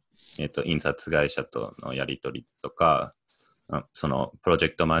か、印刷会社とのやり取りとか、そのプロジェ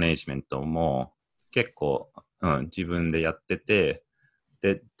クトマネジメントも結構、自分でやってて、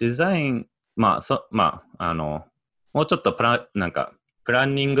で、デザイン、まあ、もうちょっとなんか、プラ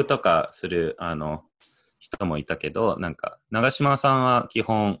ンニングとかする、人もいたけど、なんか、長嶋さんは基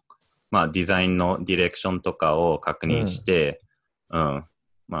本、まあ、デザインのディレクションとかを確認して、ま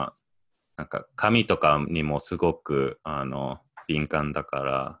あ、なんか、紙とかにもすごく、敏感だ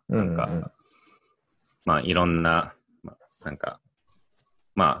から、なんか、まあ、いろんな、なんか、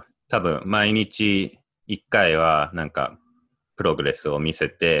まあ、多分、毎日1回は、なんか、プログレスを見せ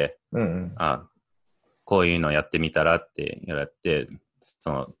て、こういうのやってみたらってやって、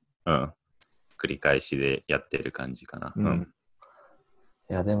繰り返しでやってる感じかな。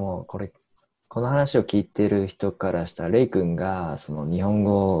いや、でも、この話を聞いてる人からしたら、レイ君が、その日本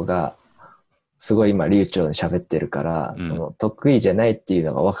語が、すごい今流暢に喋ってるから、その得意じゃないっていう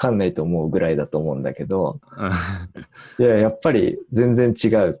のが分かんないと思うぐらいだと思うんだけど、いや、やっぱり全然違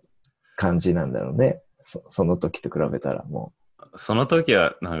う感じなんだろうね。その時と比べたらもう。その時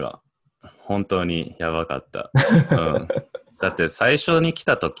はなんか本当にやばかった。だって最初に来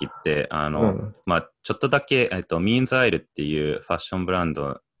た時ってまあちょっとだけミーンズアイルっていうファッションブラン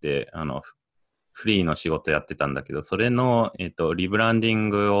ドでフリーの仕事やってたんだけど、それのリブランディン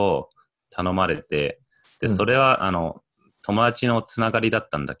グを頼まれて、でそれは友達のつながりだっ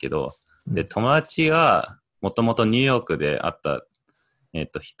たんだけど、で友達はもともとニューヨークで会っ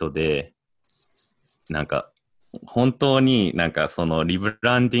た人で、なんか本当になんかそのリブ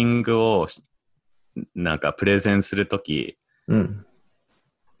ランディングをなんかプレゼンするとき、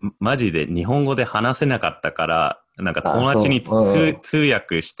マジで日本語で話せなかったから、なんか友達に通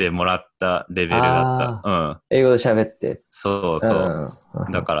訳してもらったレベルだった。英語で喋って。そうそう。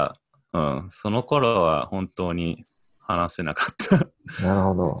だから、その頃は本当に話せなかった。なる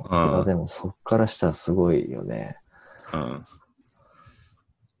ほど。いや、でもそっからしたらすごいよね。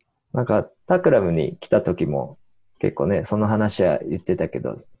なんか、タクラムに来た時も、結構ね、その話は言ってたけ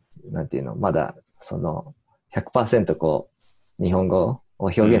ど、なんていうの、まだその100%こう、日本語を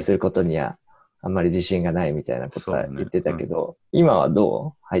表現することにはあんまり自信がないみたいなことは言ってたけど、今はど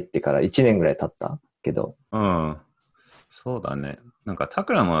う？入ってから1年ぐらい経ったけど。うん。そうだね。なんかタ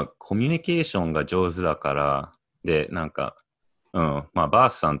クラムはコミュニケーションが上手だから、で、なんか、まあバ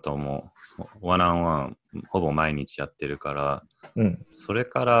ースさんともワンオンワンほぼ毎日やってるから、それ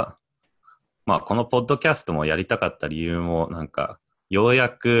から、まあこのポッドキャストもやりたかった理由も、なんか、ようや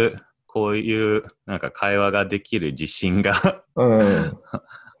くこういうなんか会話ができる自信が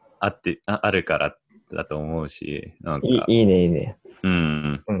あるからだと思うし、なんか、いいね、いいね。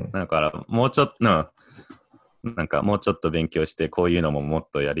だからもうちょっと、なんかもうちょっと勉強してこういうのももっ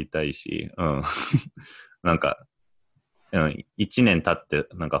とやりたいし、なんか、1年経って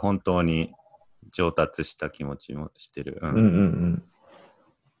なんか本当に上達した気持ちもしてる。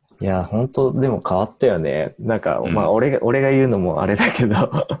いや、本当でも変わったよね。なんか、まあ俺が言うのもあれだけど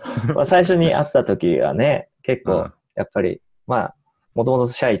まあ最初に会った時はね、結構、やっぱり、まあ、もともと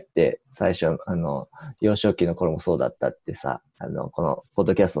シャイって最初、幼少期の頃もそうだったってさ、このポッ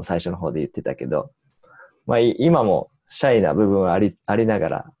ドキャストの最初の方で言ってたけど、まあ今もシャイな部分はありなが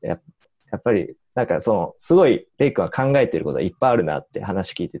ら、やっぱり、なんかすごいレイ君は考えてることがいっぱいあるなって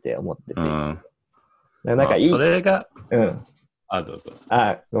話聞いてて思ってて。なんかそれが、どうぞ。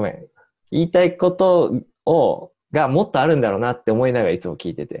ごめん。言いたいことがもっとあるんだろうなって思いながらいつも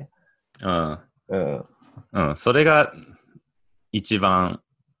聞いてて。それが一番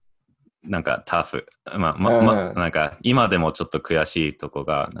なんかタフ。なんか今でもちょっと悔しいとこ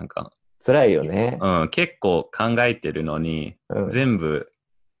が、なんか。辛いよね。結構考えてるのに、全部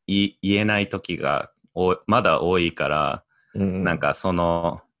言えない時がまだ多いから、なんか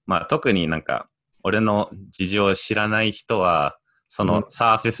まあ特になんか俺の事情を知らない人は、その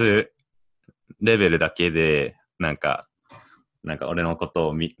サーフェスレベルだけで、なんか俺のこと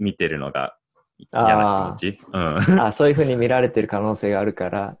を見てるのが嫌な気持ち。そういうふうに見られてる可能性があるか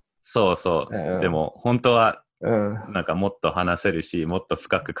ら。そうそう。でも本当は、なんかもっと話せるし、もっと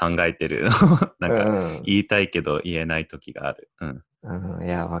深く考えてるなんか言いたいけど言えない時がある。い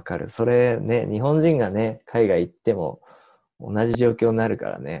や、わかる。それね、日本人がね、海外行っても同じ状況になるか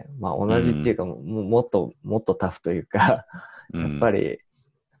らね。まあ同じっていうか、もっとタフというか、やっぱり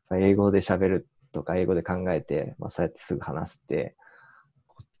英語で喋るとか英語で考えて、まあそうやってすぐ話すって、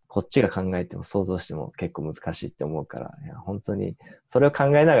こっちが考えても想像しても結構難しいって思うから、いや本当にそれを考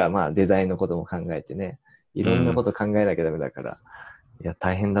えながら、まあデザインのことも考えてね、いろんなこと考えなきゃダメだから、いや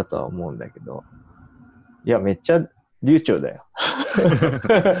大変だとは思うんだけど、いやめっちゃ流暢だよ。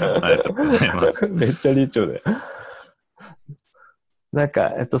ありがとうございます。めっちゃ流暢だよ。なん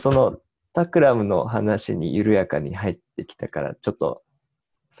か、タクラムの話に緩やかに入ってきたから、ちょっと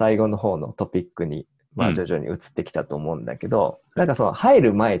最後の方のトピックに、まあ徐々に移ってきたと思うんだけど、なんか入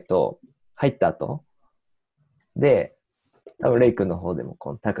る前と入った後で、多分レイ君の方でも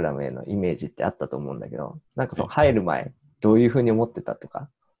このタクラムへのイメージってあったと思うんだけど、なんか入る前、どういうふうに思ってたとか、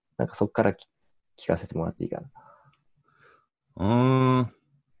なんかそこから聞かせてもらっていいかな。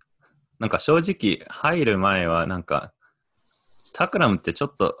なんか正直入る前はなんかタクラムってちょ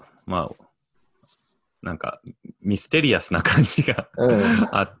っとまあなんかミステリアスな感じが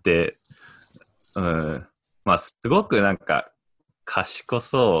あって、まあすごくなんか賢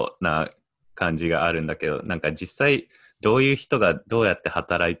そうな感じがあるんだけど、なんか実際どういう人がどうやって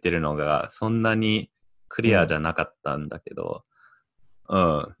働いてるのがそんなにクリアじゃなかったんだけど、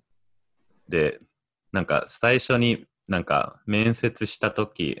でなんか最初になんか面接した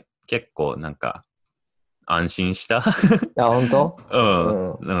時結構なんか安心した本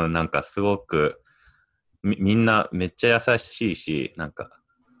当？なんかすごくみんなめっちゃ優しいし、なんか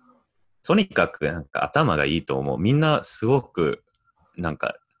とにかくなんか頭がいいと思う。みんなすごくなん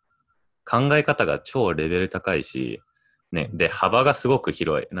か考え方が超レベル高いし、ね、で幅がすごく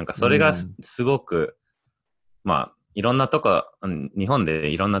広い。なんかそれがすごく、まあいろんなとこ、日本で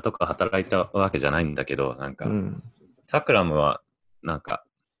いろんなとこ働いたわけじゃないんだけど、なんか、タクラムはなんか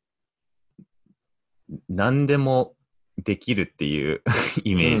何でもできるっていう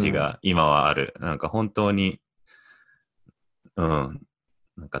イメージが今はある。なんか本当に、な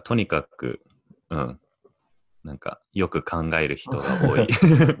んかとにかく、なんかよく考える人が多い。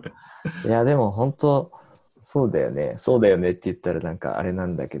いや、でも本当、そうだよね。そうだよねって言ったらなんかあれな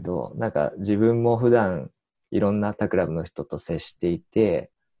んだけど、なんか自分も普段いろんなタクラムの人と接してい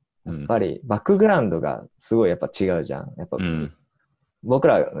て、やっぱりバックグラウンドがすごいやっぱ違うじゃん。やっぱ、僕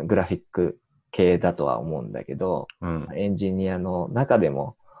らはグラフィック系だとは思うんだけど、エンジニアの中で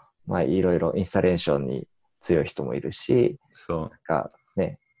も、まあいろいろインスタレーションに強い人もいるし、なんか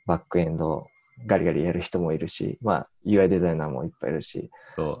ね、バックエンドガリガリやる人もいるし、まあ UI デザイナーもいっぱいいるし、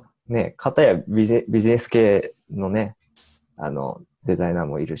そね、片やビジネス系のね、デザイナー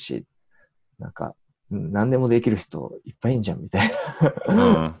もいるし、なんか、何でもできる人いっぱいいんじゃんみたいう。う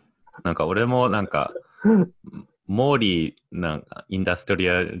な。ん。なんか俺もなんか、モーリー、なんかインダストリ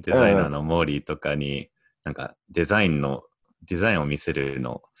アルデザイナーのモーリーとかに、なんかデザインを見せる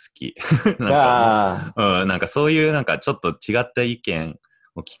の好き。なんか、ああ、なんかそういうなんかちょっと違った意見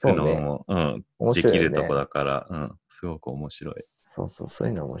を聞くそうね。のも、面で白いよね。きるとこだから、すごく面白い。そうそう、そう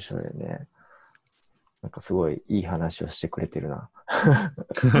いうの面白いよね。なんかすごいいい話をしてくれてるな。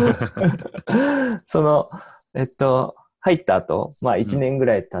その、入った後、まあ1年ぐ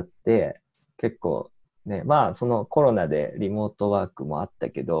らい経って、結構ね、まあそのコロナでリモートワークもあった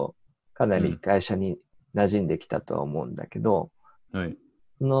けど、かなり会社に馴染んできたとは思うんだけど、はい。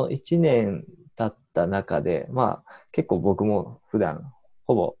その1年経った中で、まあ結構僕も普段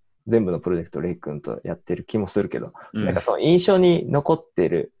ほぼ全部のプロジェクトレイ君とやってる気もするけど、うん。なんかその印象に残って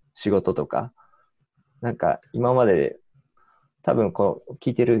る仕事とか、なんか今までで多分こう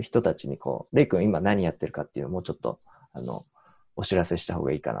聞いてる人たちにこう、レイ君今何やってるかっていうのをもうちょっとお知らせした方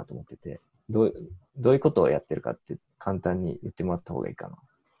がいいかなと思ってて、どういうことをやってるかって簡単に言ってもらった方がいいかな。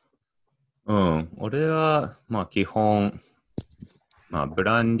うん。俺は、まあ基本、まあブ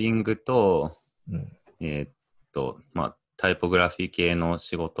ランディングと、うん。まあタイポグラフィー系の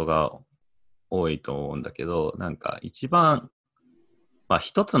仕事が多いと思うんだけど、なんか一番、まあ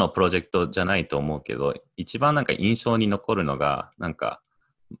一つのプロジェクトじゃないと思うけど、一番なんか印象に残るのが、なんか、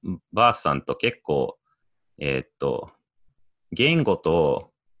バースさんと結構、えーっと、言語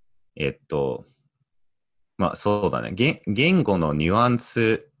と、えーっと、まあそうだね、言語のニュアン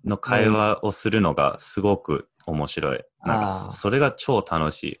スの会うん。話をするのがすごく面白い。なんかあそれが超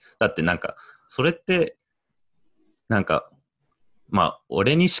楽しい。だってなんか、それって、なんか、まあ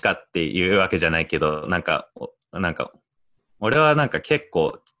俺にしかっていうわけじゃないけど、なんか俺はなんか結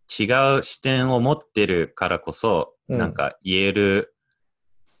構違う視点を持ってるからこそ、あ、うん。なんか言える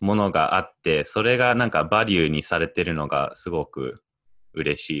ものがあって、それがなんかバリューにされてるのがすごく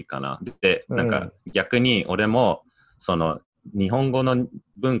嬉しいかな。で、なんかうん。逆に俺もその日本語の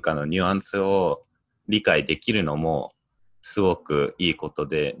文化のニュアンスを理解できるのもすごくいいこと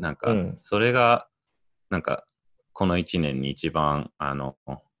で、なんかうん。それがなんかこの一年に一番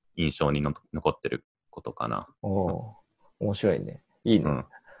印象に残ってることかな。おー、面白いね。いいね。うん。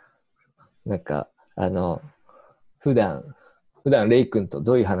なんか、普段、普段レイ君と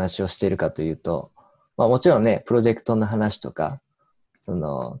どういう話をしているかというと、まあもちろんね、プロジェクトの話とか、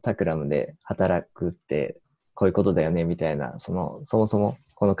タクラムで働くって、こういうことだよね、みたいな、そもそも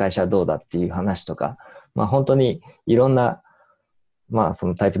この会社はどうだっていう話とか、まあ本当にいろんな、まあそ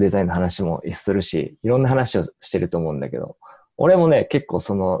のタイプデザインの話もするし、いろんな話をしてると思うんだけど、俺もね、結構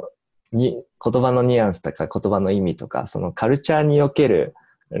言葉のニュアンスとか言葉の意味とか、そのカルチャーにおける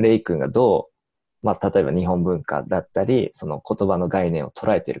レイ君がまあ例えば日本文化だったり、その言葉の概念を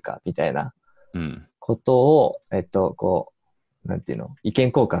捉えてるかみたいなうん。ことを、なんていうの、意見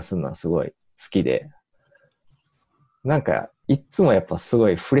交換するのはすごい好きで、なんか、いつもやっぱすご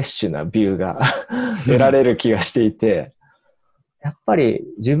いフレッシュなビューが得られる気がしていて、やっぱり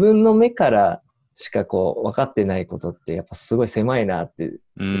自分の目からしかこう分かってないことってやっぱすごい狭いなって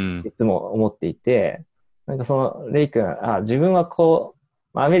うん。いつも思っていて、なんかそのレイ君は、自分はこ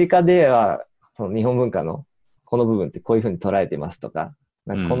う、アメリカではその日本文化のこの部分ってこういうふうに捉えてますとか、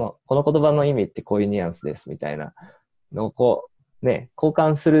なんかうん。この言葉の意味ってこういうニュアンスですみたいなのをこう、ね、交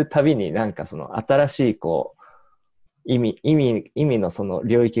換するたびになんかその新しいこう、意味のその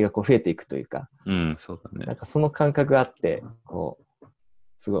領域がこう増えていくというか、うん、そうだね。なんかその感覚があって、こう、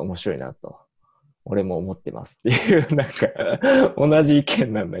すごい面白いなと、俺も思ってますっていう、なんか同じ意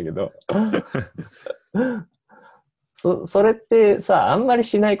見なんだけどそれってさ、あんまり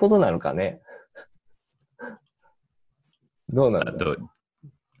しないことなのかね。どうなんだろう。あどあん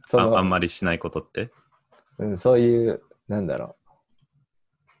その、まりしないことって。そういう、なんだろ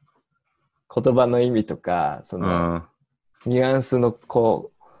う。言葉の意味とか、うん。ニュアンスのこ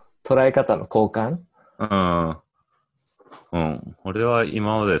う、捉え方の交換。うん。うん。俺は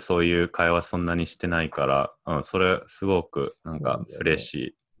今までそういう会話そんなにしてないから、それすごくなんそうなかフレッんだよね。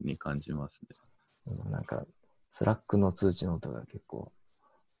シーに感じますね。なんか、スラックの通知の音が結構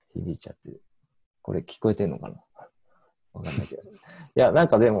響いちゃって、これ聞こえてんのかなわかんないけど。いや、なん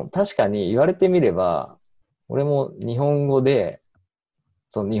かでも確かに言われてみれば、俺も日本語で、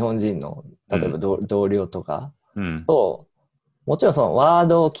その日本人の、例えばうん。同僚とかうん。と、もちろんそのワー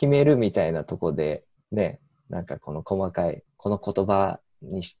ドを決めるみたいなとこで、ね、なんかこの細かい、この言葉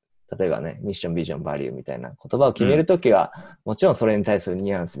に例えばね、ミッション、ビジョン、バリューみたいな言葉を決めるときは、もちろんそれに対する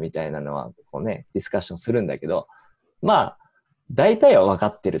ニュアンスみたいなのは、こうね、ディスカッションするんだけど、まあ、大体は分か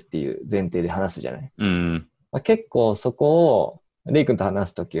ってるっていう前提で話すじゃない。まあ、結構そこを、レイ君と話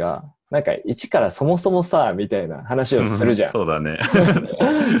すときは、なんか一からそもそもさ、みたいな話をするじゃん。そうだね。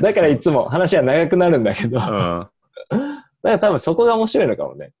だからいつも話は長くなるんだけど、だから多分そこが面白いのか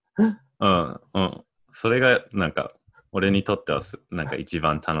もね。それがなんか、俺にとってはなんか一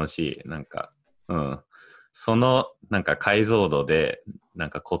番楽しい。なんか、そのなんか解像度で、なん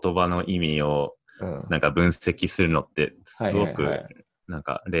か言葉の意味をなんか分析するのってすごくなん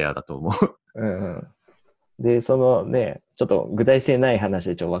かレアだと思う。で、そのね、ちょっと具体性ない話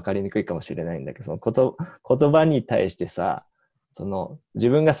でちょっと分かりにくいかもしれないんだけど、その言葉に対してさ、その自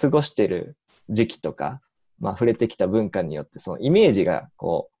分が過ごしてる時期とか、まあ触れてきた文化によって、そのイメージが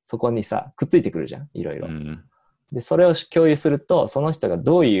こう、そこにさ、くっついてくるじゃん、いろいろ。で、それを共有すると、その人が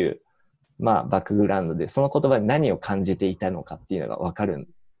どういう、まあバックグラウンドで、その言葉に何を感じていたのかっていうのが分かる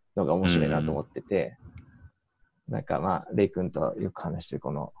のが面白いなと思ってて、なんかまあ、レイ君とよく話してる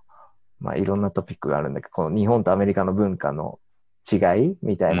この、まあいろんなトピックがあるんだけど、この日本とアメリカの文化の違い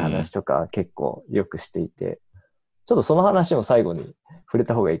みたいな話とか結構よくしていて、ちょっとその話も最後に触れ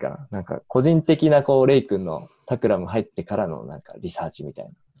た方がいいかな。なんか個人的なこう、レイ君のタクラム入ってからのなんかリサーチみたい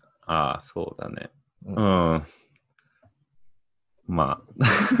な。ああ、そうだね。ま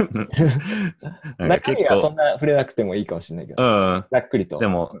あ。中身はそんな触れなくてもいいかもしれないけど。ざっくりと。で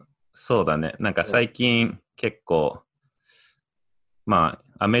も、そうだね。なんか最近結構、ま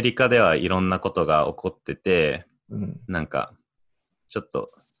あ、アメリカではいろんなことが起こってて、なんか、ちょっ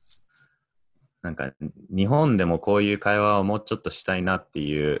と、なんか、日本でもこういう会話をもうちょっとしたいなって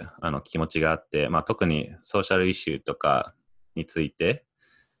いう気持ちがあって、まあ、特にソーシャルイシューとかについて、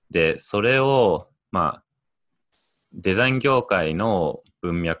で、それを、まあ、デザイン業界の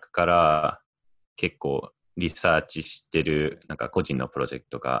文脈から結構リサーチしてる、なんか個人のプロジェク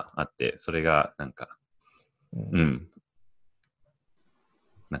トがあって、それがなんか、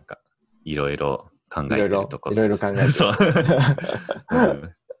なんか、いろいろ考えてるところです。いろいろ考えてる。そう。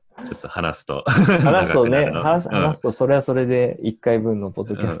ちょっと話すと。話すとね、話すとそれはそれで1回分のポッ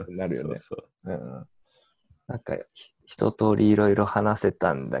ドキャストになるよね。なんか、一通りいろいろ話せ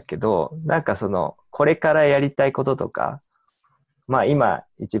たんだけど、なんかその、これからやりたいこととか、まあ今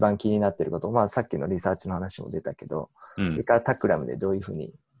一番気になってること、まあさっきのリサーチの話も出たけど、それからタクラムでどういうふう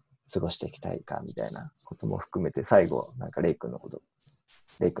に過ごしていきたいかみたいなことも含めて、最後、なんかレイ君のこと、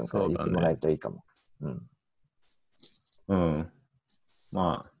レイ君から言ってもらえるといいかも。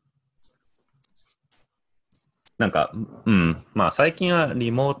まあ、なんか、まあ最近は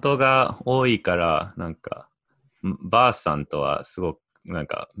リモートが多いから、なんか、バースさんとはすごく、なん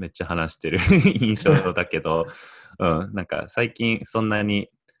かめっちゃ話してる印象だけど、なんか最近そんなに、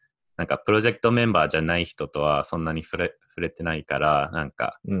なんかプロジェクトメンバーじゃない人とはそんなに触れてないから、なん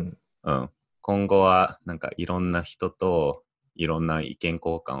か、今後はなんかいろんな人といろんな意見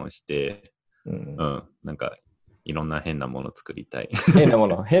交換をして、なんかいろんな変なもの作りたい。変なも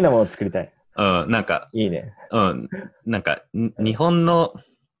の作りたい。なんか、いいね。なんか、日本の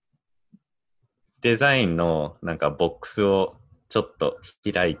デザインのなんかボックスをちょっと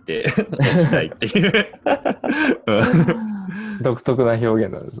開いてしたいっていう独特な表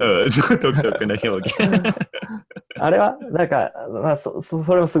現なんですね。独特な表現。あれは、なんか、まあ、そ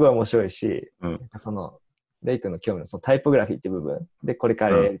れもすごい面白いし、その、レイ君の興味のそのタイポグラフィーって部分で、これか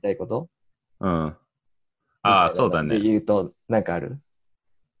らやりたいこと、ああ、そうだね。で言うと、なんかある？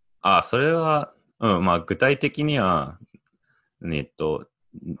それは、まあ、具体的には、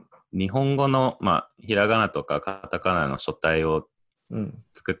日本語の、まあ、ひらがなとかカタカナの書体を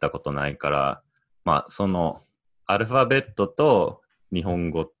作ったことないから、まあ、その、アルファベットと日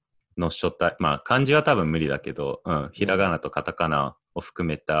本語の書体、まあ、漢字は多分無理だけど、ひらがなとカタカナを含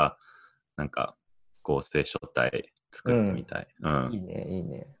めた、なんか、合成書体作ってみたい。いいね、いい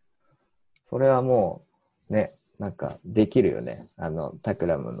ね。それはもう、ね、なんか、できるよね。タク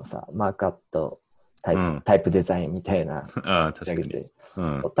ラムのさ、マークアットタイプデザインみたいな。確かに。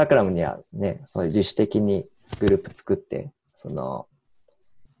タクラムにはね、そういう自主的にグループ作って、その、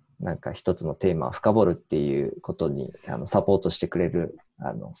なんか一つのテーマを深掘るっていうことにサポートしてくれる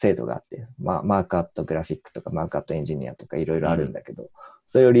制度があって、まあ、マークアットグラフィックとかマークアットエンジニアとかいろいろあるんだけど、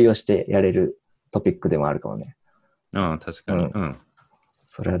それを利用してやれるトピックでもあるかもね。確かに。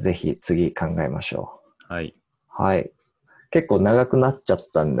それはぜひ次考えましょう。はい。はい。結構長くなっちゃっ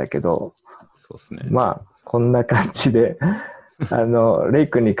たんだけど、そうですね。まあ、こんな感じで、レイ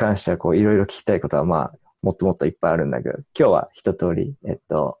君に関してはこういろいろ聞きたいことはまあ、もっともっといっぱいあるんだけど、今日は一通り、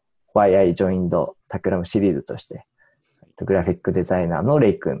Why I Joined タクラムシリーズとして、グラフィックデザイナーのレ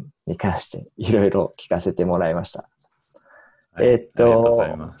イ君に関していろいろ聞かせてもらいました。はい、ありがとうござ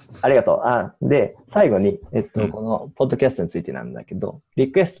います。ありがとう。で、最後に、うんこのポッドキャストについてなんだけど、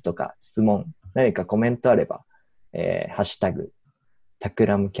リクエストとか質問、何かコメントあれば、ハッシュタグ、タク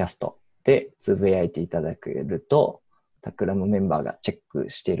ラムキャストでつぶやいていただけると、タクラムメンバーがチェック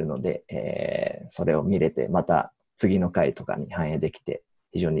しているので、それを見れて、また次の回とかに反映できて、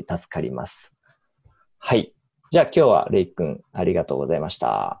非常に助かります。はい。じゃあ今日はレイ君ありがとうございまし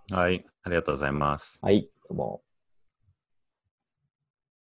た。はい、ありがとうございます。はい、どうも。